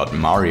video about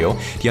Mario.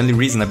 The only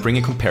reason I bring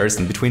a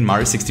comparison between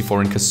Mario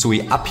 64 and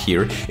Kazooie up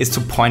here is to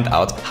point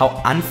out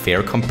how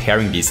unfair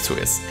comparing these two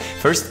is.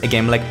 First, a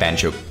game like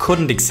Banjo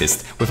couldn't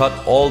exist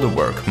without all the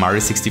work Mario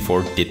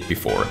 64 did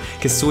before.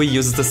 Kazooie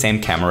uses the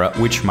same camera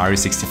which Mario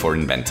 64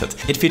 invented.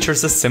 It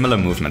features a similar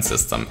movement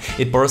system.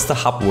 It borrows the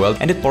hub world,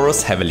 and it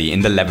borrows heavily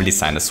in the level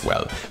design as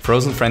well.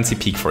 Frozen Frenzy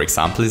Peak, for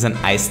example, is an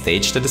ice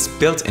stage that is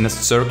built in a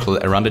circle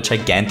around a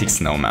gigantic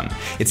snowman.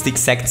 It's the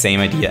exact same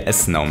idea as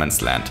Snowman's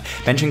Land.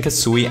 Banjo and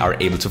Kazooie are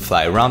able to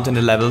fly around in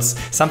the levels,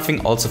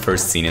 something also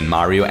first seen in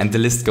Mario, and the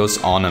list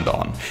goes on and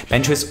on.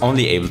 Banjo is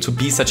only able to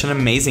be such an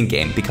amazing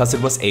game because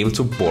it was able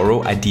to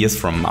borrow ideas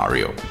from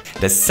Mario.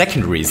 The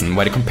second reason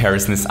why the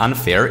comparison is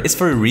unfair is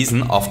for a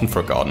reason often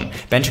forgotten.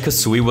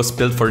 Banjo-Kazooie was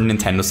built for the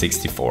Nintendo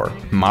 64.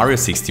 Mario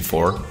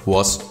 64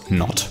 was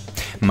not.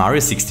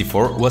 Mario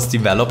 64 was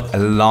developed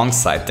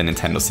alongside the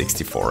Nintendo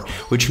 64,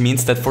 which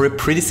means that for a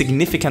pretty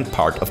significant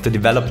part of the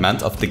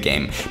development of the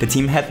game, the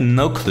team had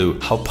no clue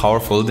how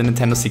powerful the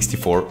Nintendo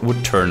 64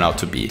 would turn out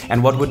to be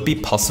and what would be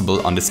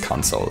possible on this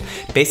console.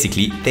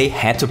 Basically, they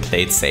had to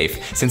play it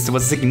safe, since there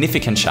was a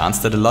significant chance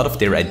that a lot of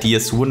their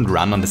ideas wouldn't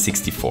run on the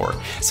 64.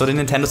 So the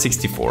Nintendo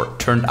 64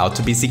 turned out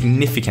to be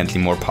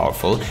significantly more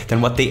powerful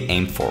than what they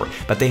aimed for,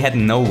 but they had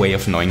no way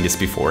of knowing this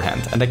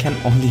beforehand, and I can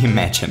only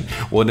imagine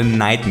what a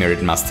nightmare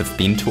it must have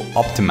been to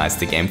optimize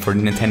the game for the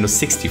Nintendo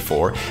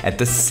 64 at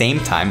the same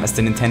time as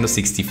the Nintendo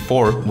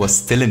 64 was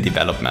still in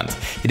development.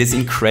 It is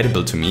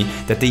incredible to me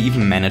that they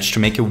even managed to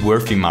make a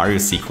worthy Mario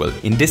sequel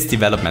in this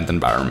development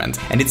environment,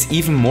 and it's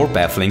even more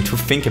baffling to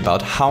think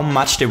about how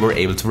much they were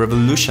able to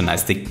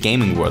revolutionize the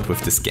gaming world with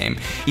this game,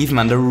 even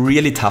under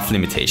really tough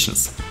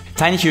limitations.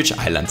 Tiny Huge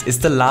Island is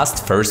the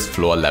last first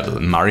floor level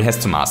Mario has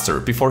to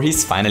master before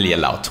he's finally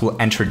allowed to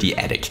enter the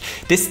attic.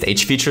 This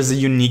stage features a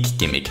unique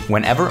gimmick.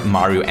 Whenever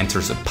Mario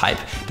enters a pipe,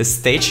 the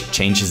stage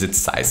changes its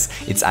size.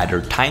 It's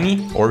either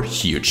tiny or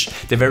huge.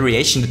 The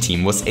variation the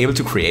team was able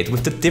to create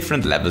with the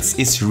different levels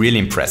is really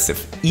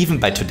impressive, even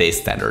by today's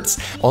standards.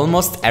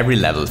 Almost every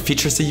level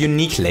features a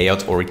unique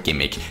layout or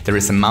gimmick. There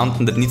is a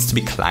mountain that needs to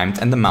be climbed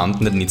and a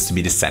mountain that needs to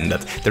be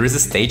descended. There is a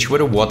stage where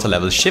the water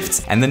level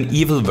shifts and an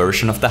evil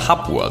version of the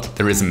hub world.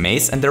 There is a maze,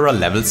 and there are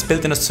levels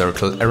built in a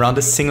circle around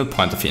a single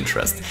point of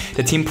interest.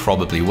 The team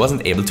probably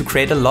wasn't able to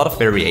create a lot of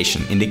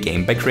variation in the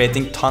game by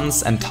creating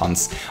tons and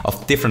tons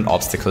of different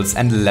obstacles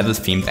and level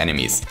themed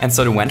enemies, and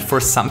so they went for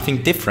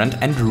something different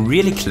and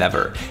really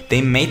clever.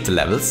 They made the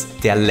levels,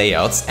 their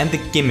layouts and the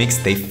gimmicks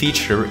they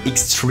feature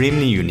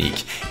extremely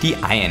unique. The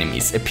eye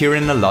enemies appear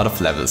in a lot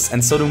of levels,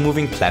 and so do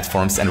moving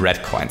platforms and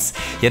red coins.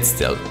 Yet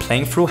still,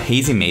 playing through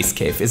Hazy Maze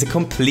Cave is a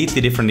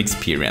completely different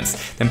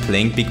experience than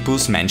playing Big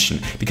Boo's Mansion,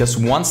 because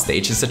one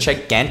stage is a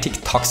gigantic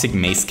toxic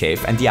maze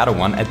cave and the other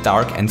one a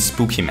dark and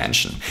spooky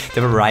mansion.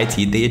 The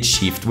variety they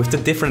achieved with the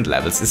different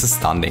levels is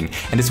astounding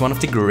and is one of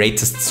the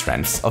greatest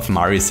strengths of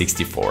Mario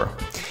 64.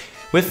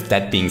 With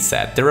that being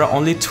said, there are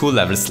only two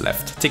levels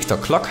left, Tick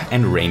Tock Clock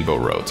and Rainbow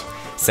Road.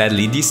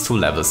 Sadly, these two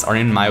levels are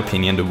in my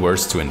opinion the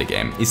worst two in the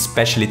game,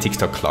 especially Tick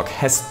Tock Clock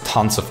has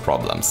tons of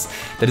problems.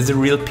 That is a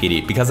real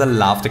pity, because I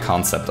love the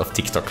concept of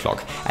Tick Tock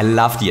Clock. I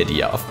love the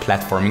idea of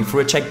platforming through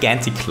a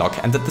gigantic clock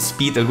and that the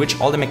speed at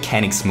which all the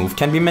mechanics move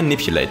can be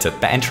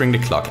manipulated by entering the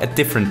clock at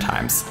different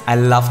times. I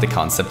love the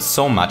concept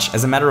so much,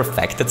 as a matter of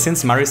fact, that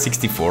since Mario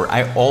 64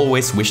 I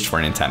always wished for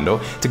Nintendo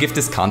to give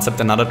this concept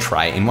another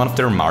try in one of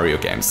their Mario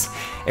games.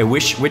 A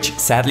wish which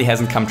sadly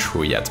hasn't come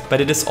true yet,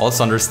 but it is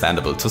also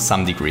understandable to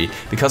some degree,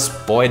 because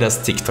boy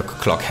does TikTok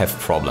Clock have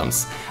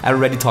problems. I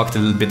already talked a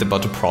little bit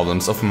about the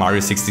problems of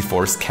Mario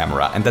 64's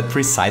camera and that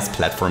precise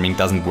platforming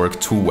doesn't work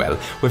too well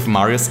with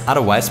Mario's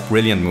otherwise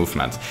brilliant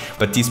movement.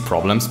 But these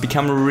problems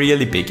become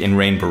really big in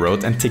Rainbow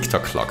Road and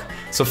TikTok Clock.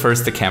 So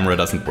first, the camera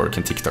doesn't work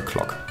in TikTok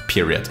Clock,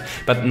 period.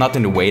 But not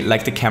in the way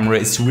like the camera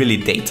is really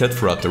dated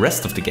throughout the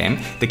rest of the game.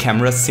 The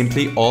camera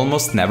simply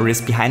almost never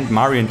is behind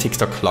Mario in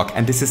TikTok Clock,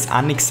 and this is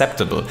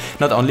unacceptable,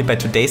 not only by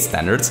today's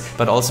standards,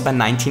 but also by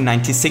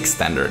 1996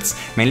 standards,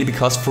 mainly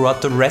because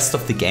throughout the rest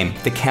of the game,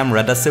 the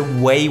camera does a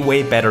way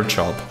better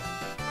job.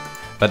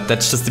 But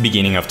that's just the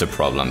beginning of the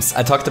problems.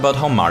 I talked about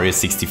how Mario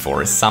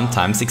 64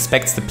 sometimes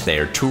expects the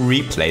player to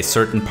replay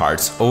certain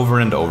parts over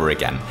and over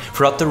again.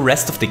 Throughout the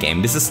rest of the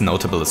game this is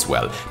notable as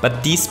well,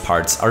 but these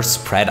parts are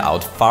spread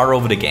out far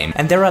over the game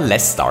and there are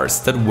less stars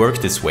that work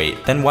this way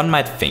than one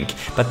might think,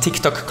 but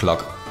TikTok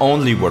Clock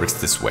only works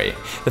this way.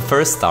 The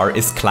first star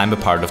is climb a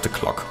part of the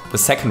clock. The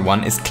second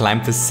one is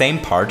climb the same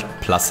part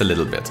plus a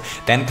little bit.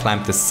 Then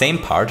climb the same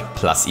part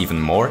plus even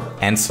more,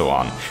 and so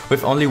on.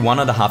 With only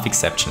 1.5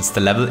 exceptions,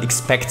 the level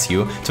expects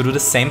you to do the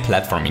same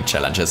platforming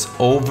challenges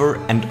over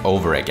and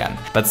over again.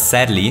 But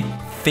sadly,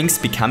 things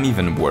become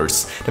even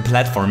worse. The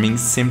platforming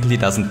simply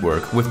doesn't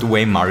work with the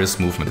way Mario's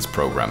movement is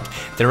programmed.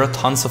 There are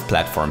tons of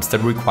platforms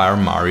that require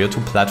Mario to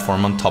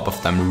platform on top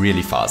of them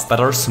really fast, but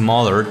are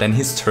smaller than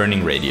his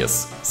turning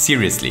radius.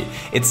 Seriously,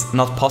 it's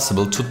not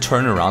possible to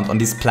turn around on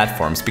these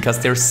platforms because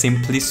they're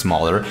simply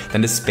smaller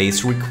than the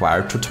space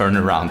required to turn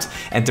around.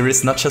 And there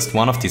is not just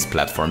one of these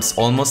platforms,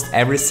 almost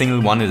every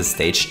single one in the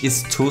stage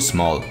is too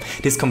small.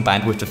 This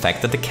combined with the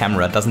fact that the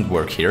camera doesn't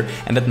work here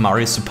and that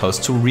Mario is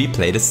supposed to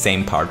replay the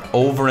same part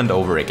over and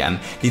over again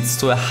leads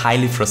to a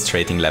highly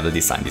frustrating level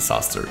design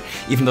disaster,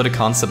 even though the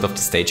concept of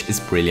the stage is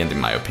brilliant in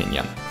my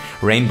opinion.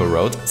 Rainbow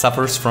Road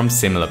suffers from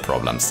similar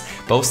problems.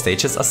 Both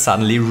stages are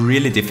suddenly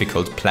really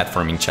difficult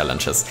platforming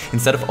challenges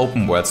instead of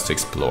open worlds to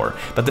explore.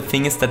 But the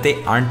thing is that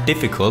they aren't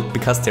difficult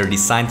because they're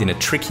designed in a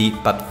tricky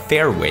but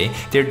fair way.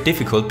 They're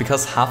difficult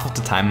because half of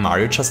the time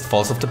Mario just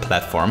falls off the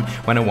platform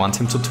when I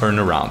want him to turn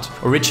around.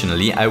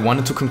 Originally, I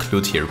wanted to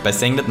conclude here by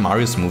saying that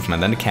Mario's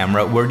movement and the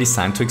camera were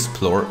designed to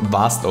explore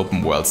vast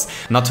open worlds,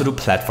 not to do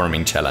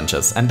platforming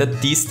challenges, and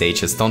that these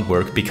stages don't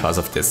work because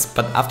of this.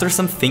 But after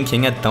some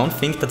thinking, I don't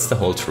think that's the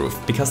whole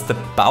truth, because the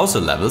Bowser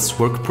levels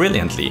work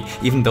brilliantly,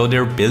 even though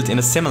they're built in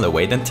a similar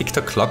way than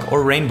TikTok Clock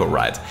or Rainbow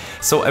Ride.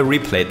 So I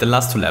replayed the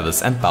last two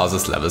levels and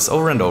Bowser's levels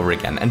over and over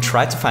again and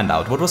tried to find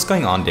out what was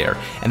going on there,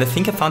 and I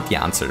think I found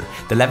the answer.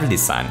 The level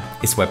design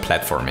is why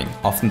platforming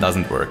often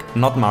doesn't work,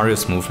 not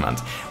Mario's movement.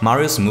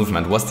 Mario's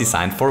movement was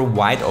designed for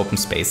wide open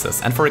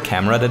spaces and for a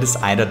camera that is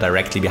either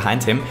directly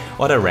behind him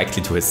or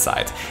directly to his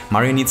side.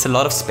 Mario needs a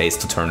lot of space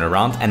to turn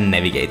around and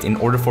navigate in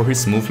order for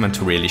his movement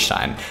to really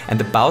shine, and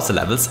the Bowser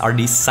levels are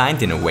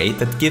designed in a way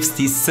that gives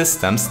these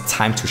systems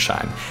time to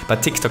shine.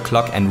 But TikTok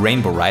Clock and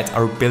Rainbow Ride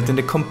are built in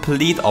the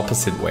complete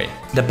opposite way.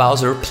 The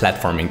Bowser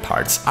platforming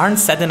parts aren't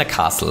set in a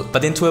castle,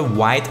 but into a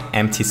wide,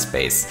 empty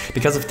space.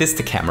 Because of this,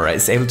 the camera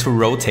is able to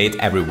rotate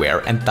everywhere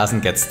and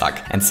doesn't get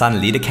stuck. And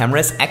suddenly the camera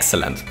is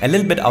excellent, a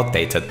little bit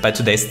outdated by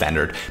today's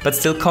standard, but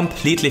still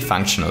completely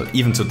functional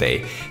even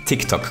today.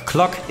 TikTok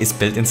Clock is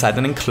built inside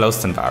an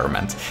enclosed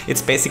environment.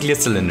 It's basically a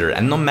cylinder,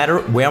 and no matter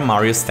where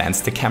Mario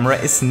stands, the camera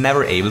is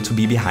never able to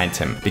be behind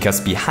him, because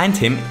behind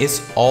him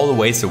is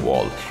always a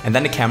wall, and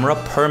then the camera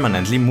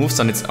permanently moves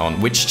on its own,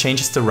 which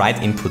changes the right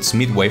inputs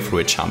midway through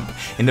a jump.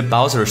 In the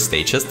Bowser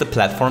stages, the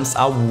platforms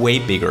are way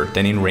bigger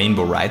than in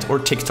Rainbow Ride or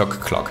TikTok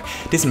Clock.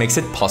 This makes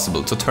it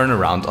possible to turn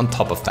around on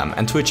top of them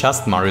and to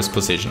adjust Mario's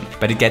position.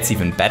 But it gets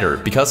even better,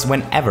 because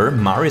whenever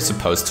Mario is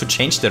supposed to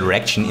change the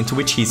direction into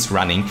which he's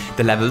running,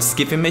 the levels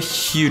give him a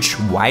huge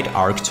wide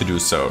arc to do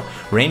so.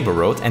 Rainbow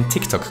Road and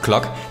TikTok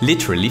Clock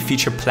literally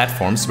feature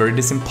platforms where it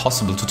is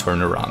impossible to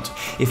turn around.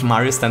 If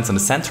Mario stands on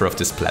the center of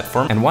this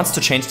platform and wants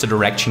to change the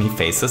direction he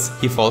faces,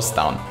 he falls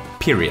down.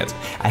 Period.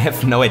 I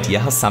have no idea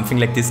how something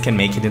like this can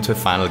make it into a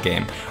final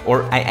game.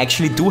 Or I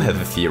actually do have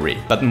a theory,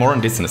 but more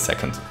on this in a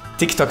second.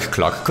 TikTok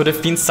Clock could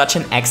have been such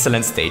an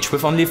excellent stage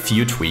with only a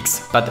few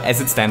tweaks, but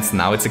as it stands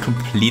now it's a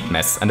complete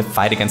mess and a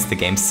fight against the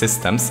game's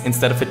systems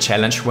instead of a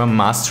challenge where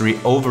mastery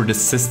over the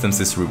systems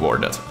is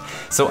rewarded.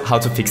 So how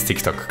to fix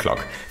TikTok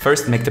Clock?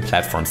 First, make the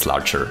platforms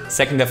larger.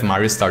 Second, have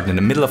Mario start in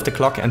the middle of the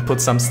clock and put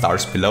some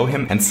stars below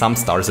him and some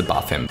stars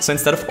above him. So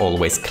instead of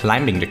always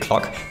climbing the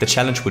clock, the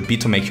challenge would be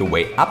to make your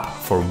way up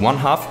for one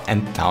half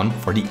and down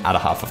for the other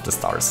half of the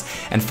stars.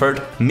 And third,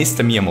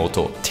 Mr.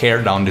 Miyamoto,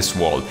 tear down this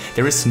wall.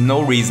 There is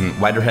no reason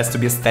why there has to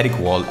be a static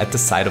wall at the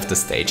side of the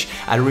stage.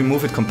 Either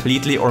remove it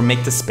completely or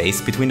make the space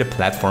between the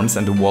platforms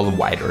and the wall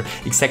wider,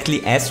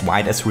 exactly as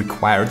wide as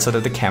required so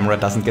that the camera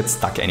doesn't get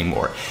stuck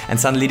anymore. And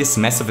suddenly this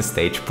mess of a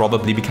stage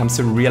probably becomes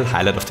a real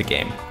highlight of the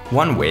game.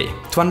 One way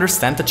to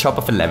understand the job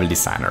of a level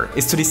designer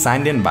is to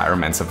design the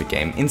environments of a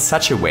game in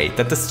such a way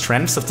that the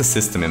strengths of the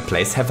system in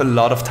place have a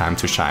lot of time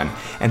to shine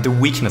and the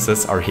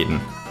weaknesses are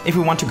hidden. If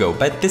we want to go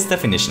by this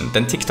definition,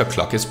 then Tick Tock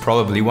Clock is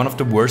probably one of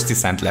the worst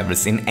designed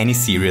levels in any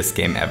serious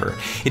game ever.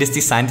 It is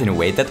designed in a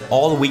way that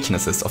all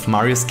weaknesses of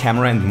Mario's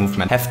camera and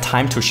movement have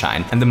time to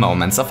shine, and the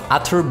moments of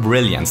utter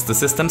brilliance the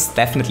systems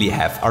definitely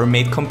have are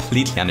made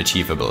completely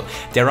unachievable.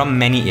 There are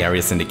many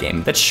areas in the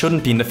game that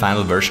shouldn't be in the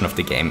final version of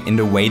the game in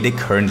the way they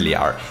currently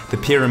are. The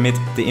pyramid,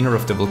 the inner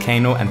of the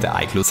volcano and the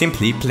igloo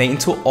simply play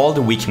into all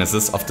the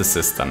weaknesses of the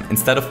system.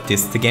 Instead of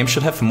this, the game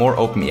should have more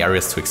open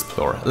areas to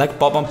explore, like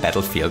Bob-omb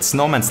Battlefield,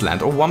 Snowman's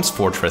Land or Womp's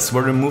Fortress,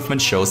 where the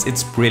movement shows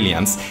its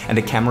brilliance and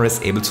the camera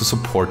is able to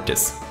support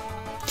this.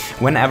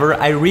 Whenever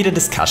I read a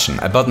discussion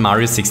about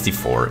Mario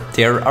 64,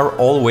 there are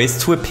always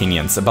two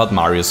opinions about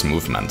Mario's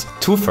movement.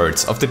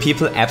 2/3 of the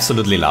people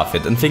absolutely love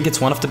it and think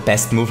it's one of the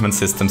best movement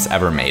systems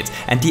ever made,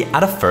 and the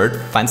other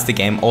third finds the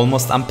game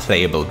almost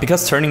unplayable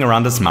because turning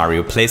around as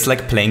Mario plays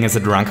like playing as a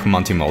drunk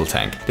Monty Mole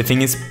tank. The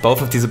thing is,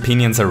 both of these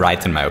opinions are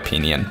right in my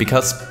opinion,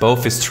 because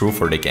both is true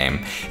for the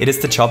game. It is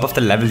the job of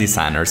the level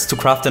designers to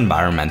craft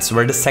environments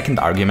where the second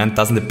argument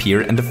doesn't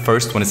appear and the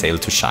first one is able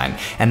to shine,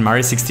 and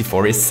Mario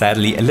 64 is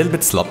sadly a little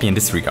bit sloppy in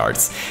this regard.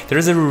 There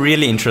is a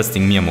really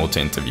interesting Miyamoto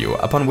interview,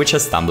 upon which I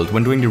stumbled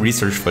when doing the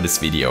research for this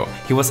video.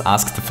 He was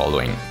asked the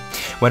following: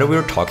 whether we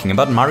were talking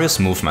about Mario's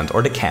movement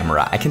or the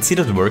camera, I can see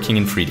that working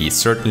in 3D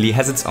certainly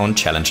has its own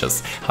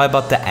challenges. How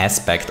about the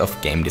aspect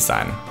of game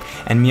design?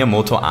 And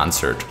Miyamoto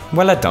answered,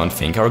 well, I don't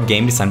think our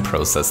game design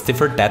process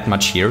differed that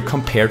much here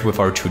compared with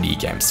our 2D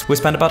games. We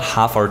spent about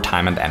half our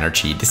time and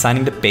energy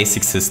designing the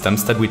basic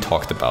systems that we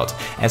talked about.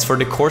 As for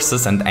the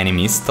courses and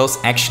enemies, those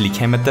actually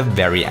came at the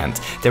very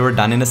end. They were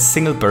done in a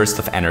single burst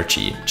of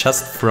energy,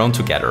 just thrown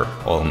together,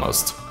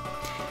 almost.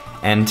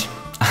 And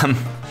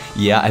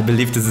yeah, I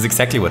believe this is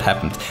exactly what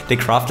happened. They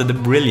crafted a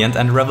brilliant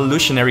and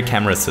revolutionary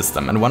camera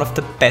system and one of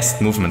the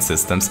best movement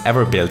systems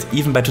ever built,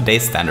 even by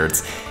today's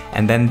standards.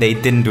 And then they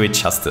didn't do it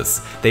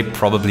justice. They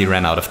probably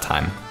ran out of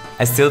time.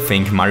 I still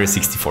think Mario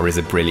 64 is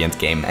a brilliant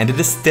game, and it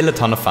is still a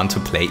ton of fun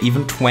to play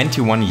even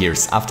 21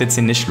 years after its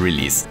initial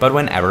release. But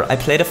whenever I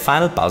play the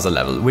final Bowser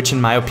level, which in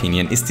my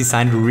opinion is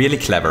designed really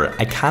clever,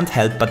 I can't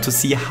help but to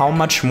see how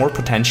much more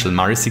potential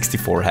Mario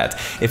 64 had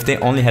if they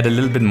only had a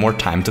little bit more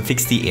time to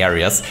fix the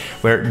areas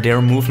where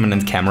their movement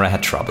and camera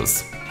had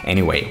troubles.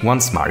 Anyway,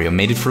 once Mario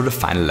made it through the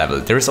final level,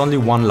 there is only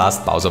one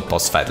last Bowser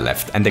boss fight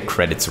left and the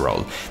credits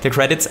roll. The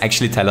credits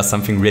actually tell us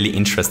something really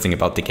interesting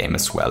about the game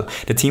as well.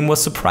 The team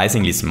was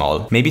surprisingly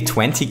small, maybe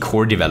 20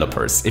 core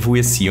developers if we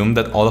assume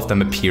that all of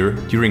them appear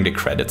during the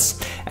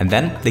credits. And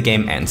then the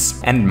game ends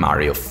and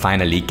Mario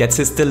finally gets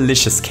his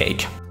delicious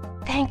cake.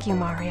 Thank you,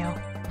 Mario.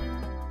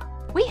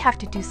 We have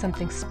to do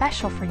something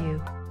special for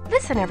you.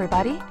 Listen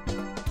everybody,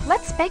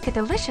 let's bake a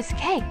delicious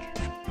cake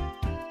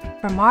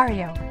for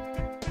Mario.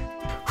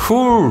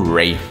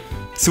 Hooray!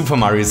 Super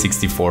Mario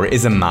 64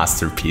 is a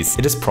masterpiece.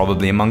 It is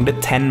probably among the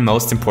 10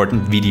 most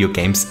important video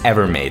games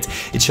ever made.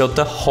 It showed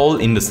the whole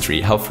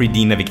industry how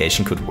 3D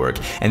navigation could work,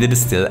 and it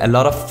is still a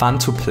lot of fun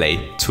to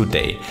play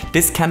today.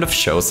 This kind of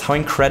shows how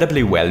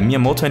incredibly well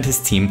Miyamoto and his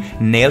team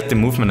nailed the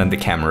movement and the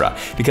camera,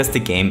 because the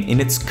game in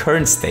its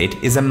current state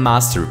is a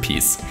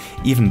masterpiece,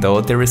 even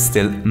though there is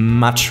still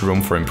much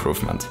room for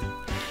improvement.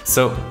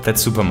 So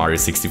that's Super Mario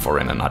 64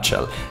 in a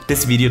nutshell.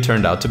 This video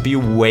turned out to be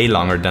way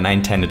longer than I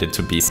intended it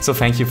to be, so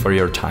thank you for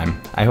your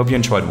time. I hope you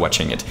enjoyed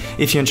watching it.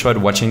 If you enjoyed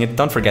watching it,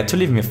 don't forget to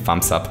leave me a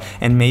thumbs up,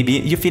 and maybe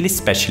you feel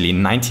especially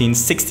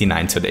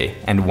 1969 today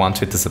and want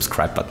to hit the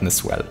subscribe button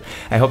as well.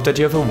 I hope that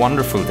you have a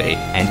wonderful day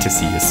and to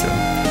see you soon.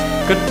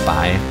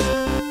 Goodbye.